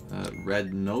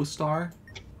 Red no star.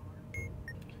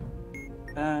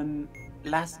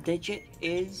 Last digit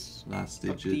is... Last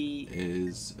digit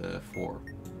is 4.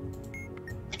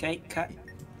 Okay, cut.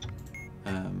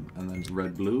 And then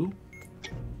red blue.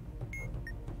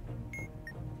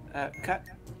 Cut.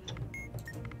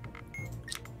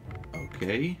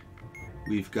 Okay.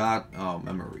 We've got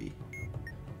memory.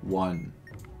 1.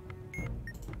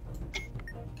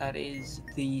 That is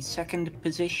the second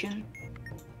position.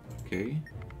 Okay.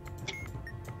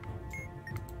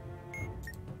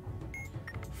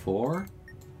 4.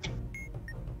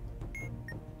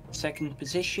 Second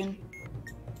position.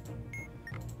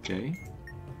 Okay.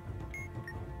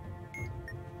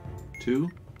 2.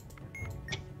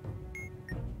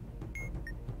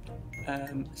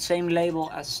 Same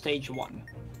label as stage 1.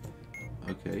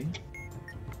 Okay.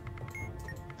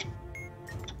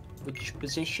 Which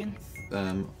position?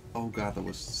 Oh god, that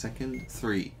was second.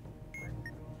 3.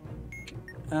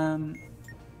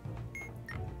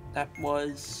 That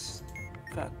was...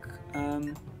 Fuck.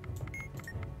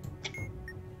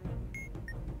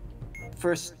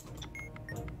 First...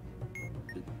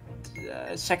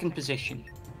 second position.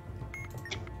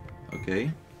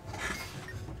 Okay.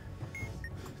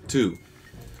 2.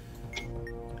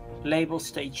 Label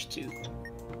stage 2.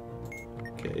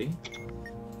 Okay.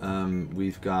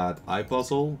 We've got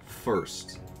iPuzzle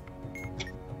first.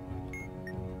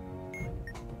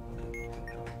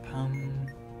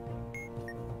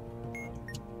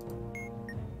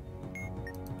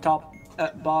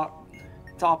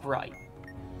 Top right.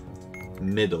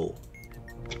 Middle.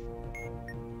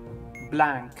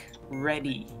 Blank.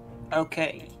 Ready.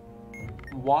 Okay.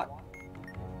 What?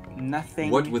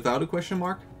 Nothing. What without a question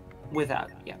mark?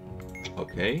 Without, yeah.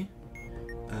 Okay.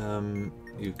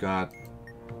 You've got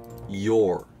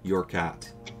your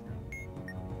cat.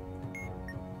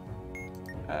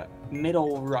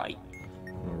 Middle right.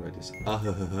 Alright, is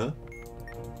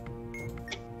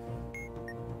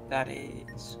That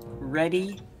is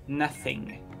ready,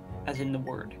 nothing, as in the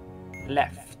word.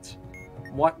 Left.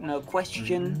 What? No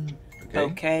question.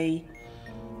 Okay.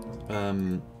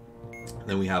 Then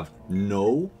we have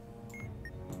no.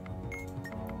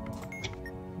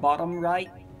 Bottom right.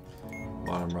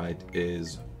 Bottom right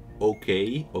is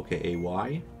okay. Okay.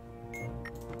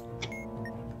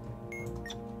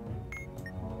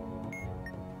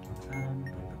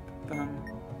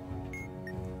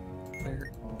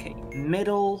 Okay.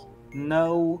 Middle.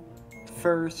 No.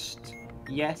 First.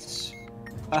 Yes.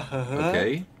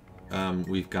 Okay.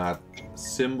 We've got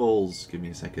symbols. Give me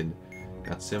a second.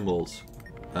 Got symbols.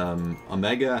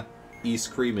 Omega, E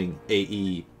screaming,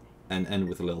 AE, and N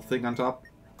with a little thing on top.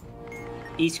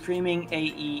 E screaming,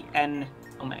 AE, N,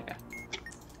 Omega.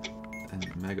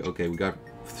 And Omega. Okay, we got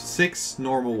 6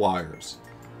 normal wires.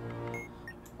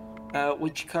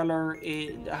 Which color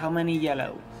is... How many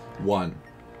yellow? 1.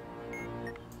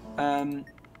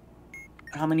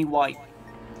 How many white?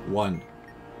 1.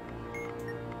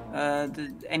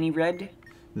 Any red?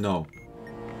 No.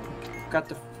 Got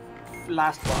the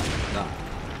last one. Nah.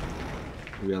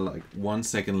 We had like 1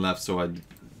 second left, so I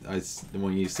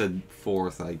when you said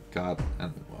 4th, I got...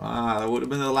 that would have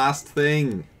been the last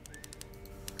thing.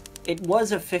 It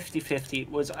was a 50-50. It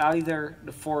was either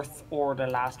the 4th or the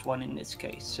last one in this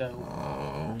case, so...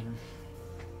 Oh.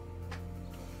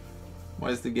 Why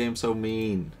is the game so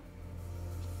mean?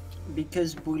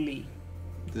 Because bully.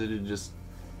 Did it just...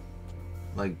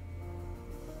 Like...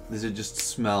 Does it just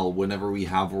smell whenever we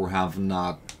have or have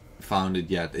not found it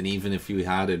yet? And even if you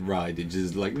had it right, it's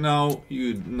just like, no,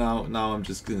 I'm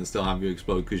just gonna still have you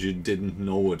explode because you didn't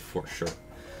know it for sure.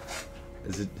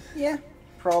 Is it? Yeah,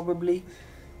 probably.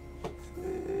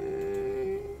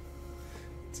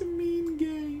 It's a mean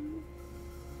game.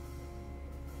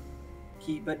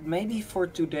 But maybe for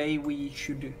today we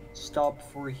should stop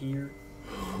for here.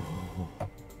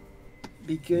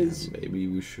 Because... Yeah, maybe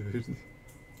we should.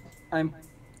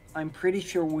 I'm pretty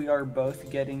sure we are both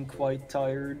getting quite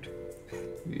tired.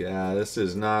 Yeah, this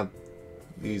is not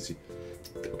easy.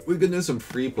 We can do some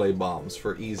free play bombs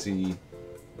for easier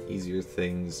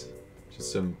things.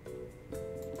 Just some,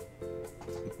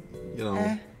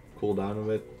 cool down a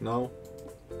bit. No?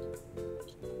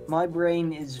 My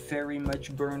brain is very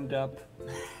much burned up.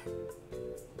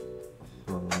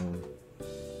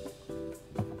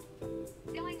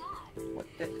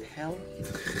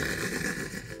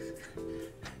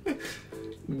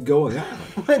 going on?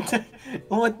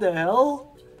 What the hell?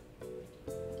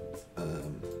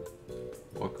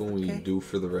 What can we do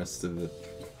for the rest of it?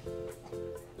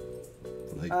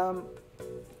 Like,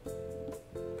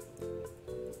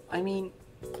 I mean,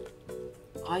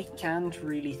 I can't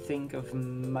really think of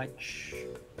much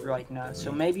right now,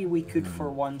 so maybe we could for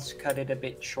once cut it a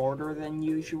bit shorter than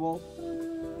usual.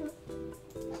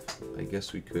 I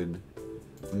guess we could.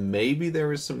 Maybe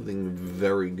there is something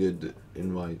very good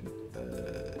in my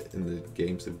in the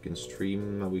games that we can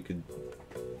stream that we could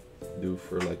do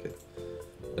for like a.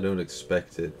 I don't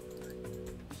expect it.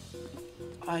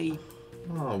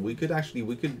 Oh, we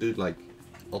could do like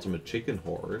Ultimate Chicken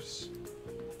Horse.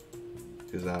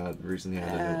 Because that recently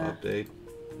had a new update.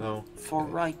 No? For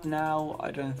right now,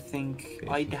 I don't think... Okay.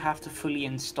 I'd have to fully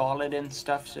install it and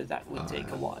stuff, so that would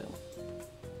take a while.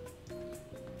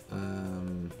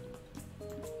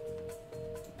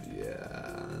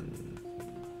 Yeah...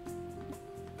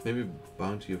 Maybe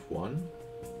Bounty of One?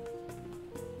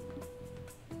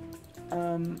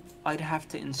 I'd have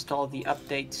to install the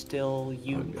update still,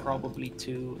 you probably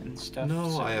too, and stuff. No,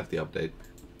 so... I have the update.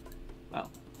 Well.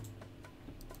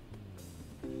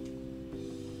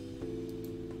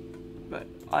 But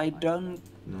I don't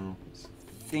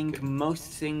think most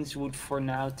things would for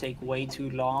now take way too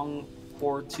long,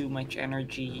 or too much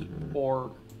energy,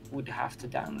 or would have to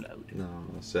download. No,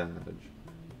 savage.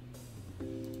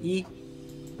 Yeah.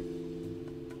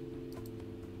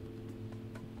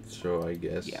 So I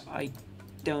guess... Yeah, I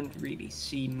don't really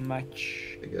see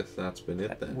much... I guess that's been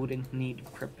it then. Wouldn't need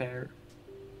prepare.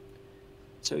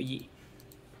 So yeah.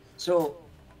 So,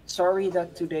 sorry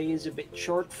that today is a bit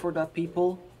short for the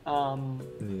people.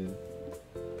 Yeah.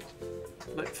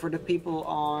 But for the people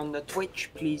on the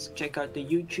Twitch, please check out the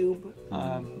YouTube.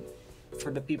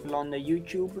 For the people on the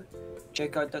YouTube,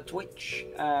 check out the Twitch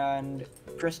and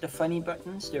press the funny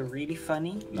buttons. They're really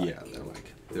funny. Yeah,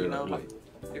 they're like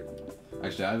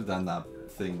actually, I've done that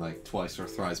thing like twice or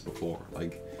thrice before,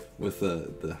 like with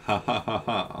the ha ha ha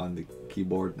ha on the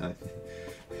keyboard.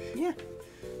 Yeah.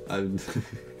 I've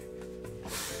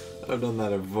done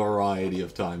that a variety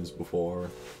of times before.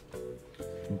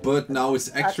 But now it's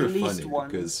extra funny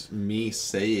because me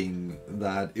saying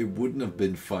that it wouldn't have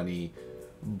been funny,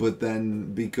 but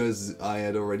then because I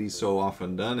had already so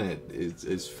often done it,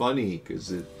 it's funny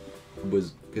because it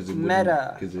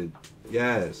meta.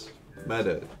 Yes,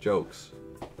 meta jokes.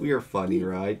 We are funny,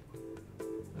 right?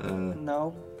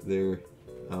 No. They're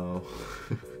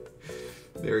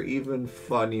they're even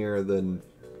funnier than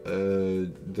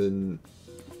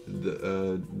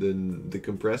the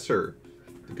compressor.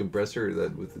 The compressor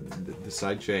that with the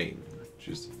side chain.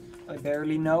 Just I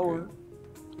barely know her.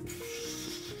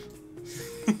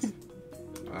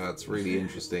 That's really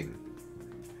interesting.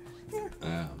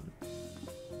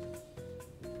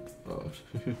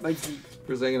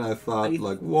 For a second I thought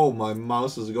like, whoa, my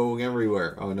mouse is going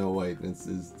everywhere. Oh no, wait,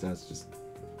 that's just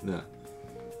no.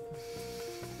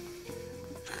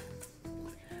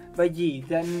 But yeah,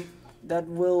 then that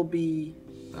will be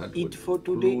it for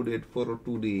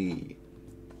today.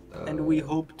 And we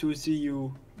hope to see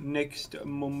you next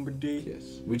Monday.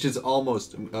 Yes, which is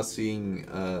almost us seeing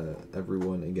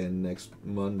everyone again next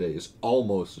Monday is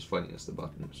almost as funny as the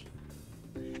buttons.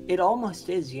 It almost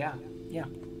is, yeah.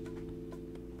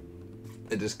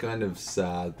 It is kind of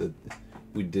sad that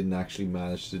we didn't actually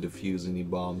manage to defuse any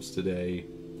bombs today.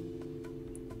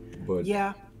 But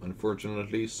yeah,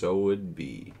 unfortunately, so it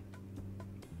be.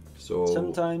 So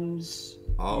sometimes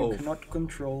you cannot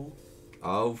control.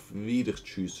 Auf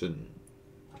Wiedertschüssen,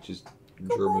 which is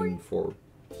German for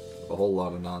a whole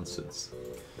lot of nonsense.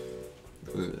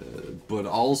 But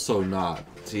also not.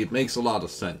 See, it makes a lot of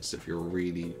sense if you're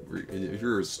if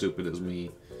you're as stupid as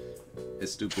me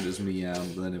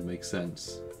am, then it makes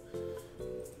sense.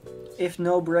 If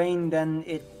no brain, then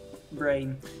it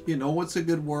brain. You know what's a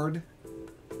good word?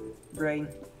 Brain.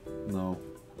 No.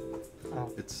 Oh.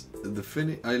 It's the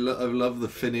Finnish. I love the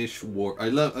Finnish word. I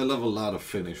love a lot of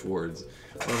Finnish words.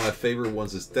 One of my favorite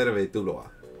ones is tervetuloa,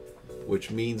 which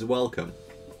means welcome.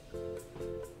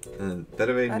 And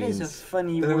terve means is a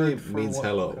funny word for means welcome.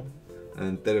 hello,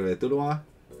 and tervetuloa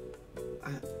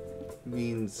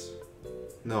means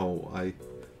no.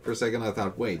 For a second I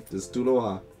thought, wait, does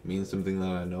tuloa mean something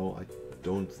that I know? I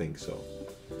don't think so.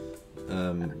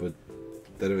 But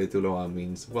tervetuloa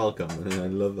means welcome, and I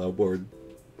love that word.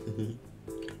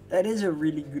 That is a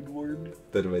really good word.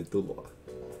 Tervetuloa.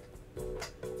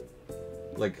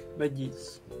 Like. But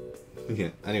yes. Yeah.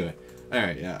 Anyway. All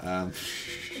right. Yeah.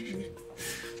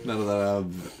 Now that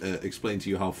I've explained to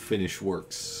you how Finnish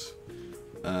works.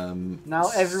 Now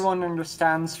everyone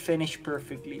understands Finnish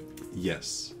perfectly.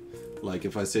 Yes. Like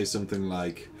if I say something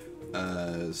like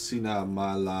Sina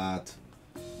Malat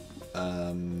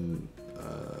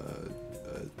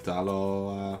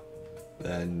Taloa,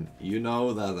 then you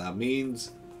know that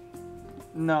means.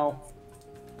 No.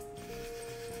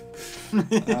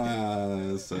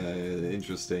 That's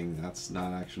interesting. That's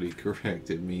not actually correct.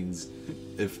 It means,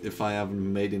 if I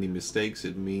haven't made any mistakes,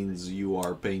 it means you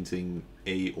are painting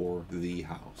a or the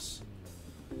house.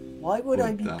 Why would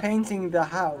I be painting the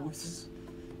house?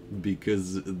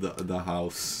 Because the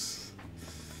house.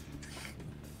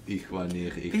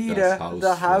 Wanneer ik Peter, das Haus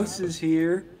the house is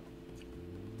here.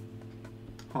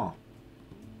 Huh.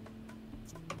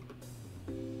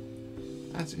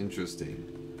 That's interesting.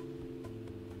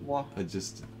 What? I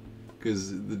just...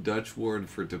 Because the Dutch word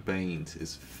for to paint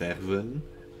is verven,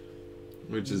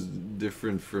 which is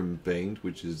different from paint,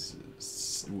 which is...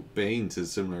 Paint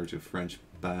is similar to French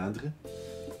peindre.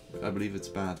 I believe it's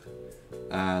peindre.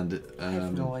 And... I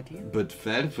have no idea. But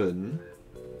verven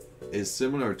is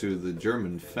similar to the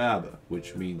German Farbe,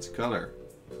 which means color.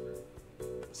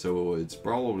 So it's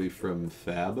probably from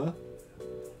Farbe,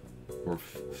 or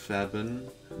Farben,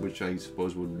 which I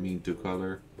suppose would mean to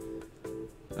color.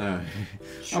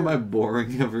 Sure. Am I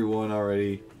boring everyone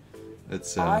already?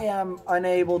 It's, I am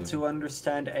unable to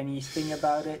understand anything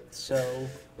about it, so...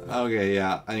 Okay,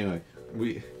 yeah, anyway,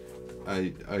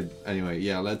 anyway,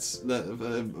 yeah, let's,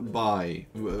 bye.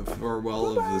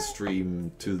 Farewell of the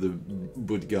stream to the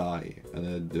good guy,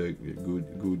 and the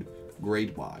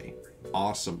great bye.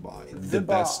 Awesome bye. The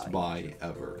best bye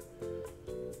ever.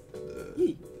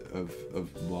 Of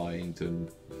Byington.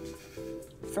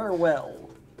 Farewell.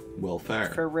 Well, fair.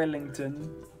 Farewellington.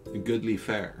 Goodly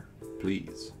fair,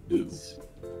 please do. Please.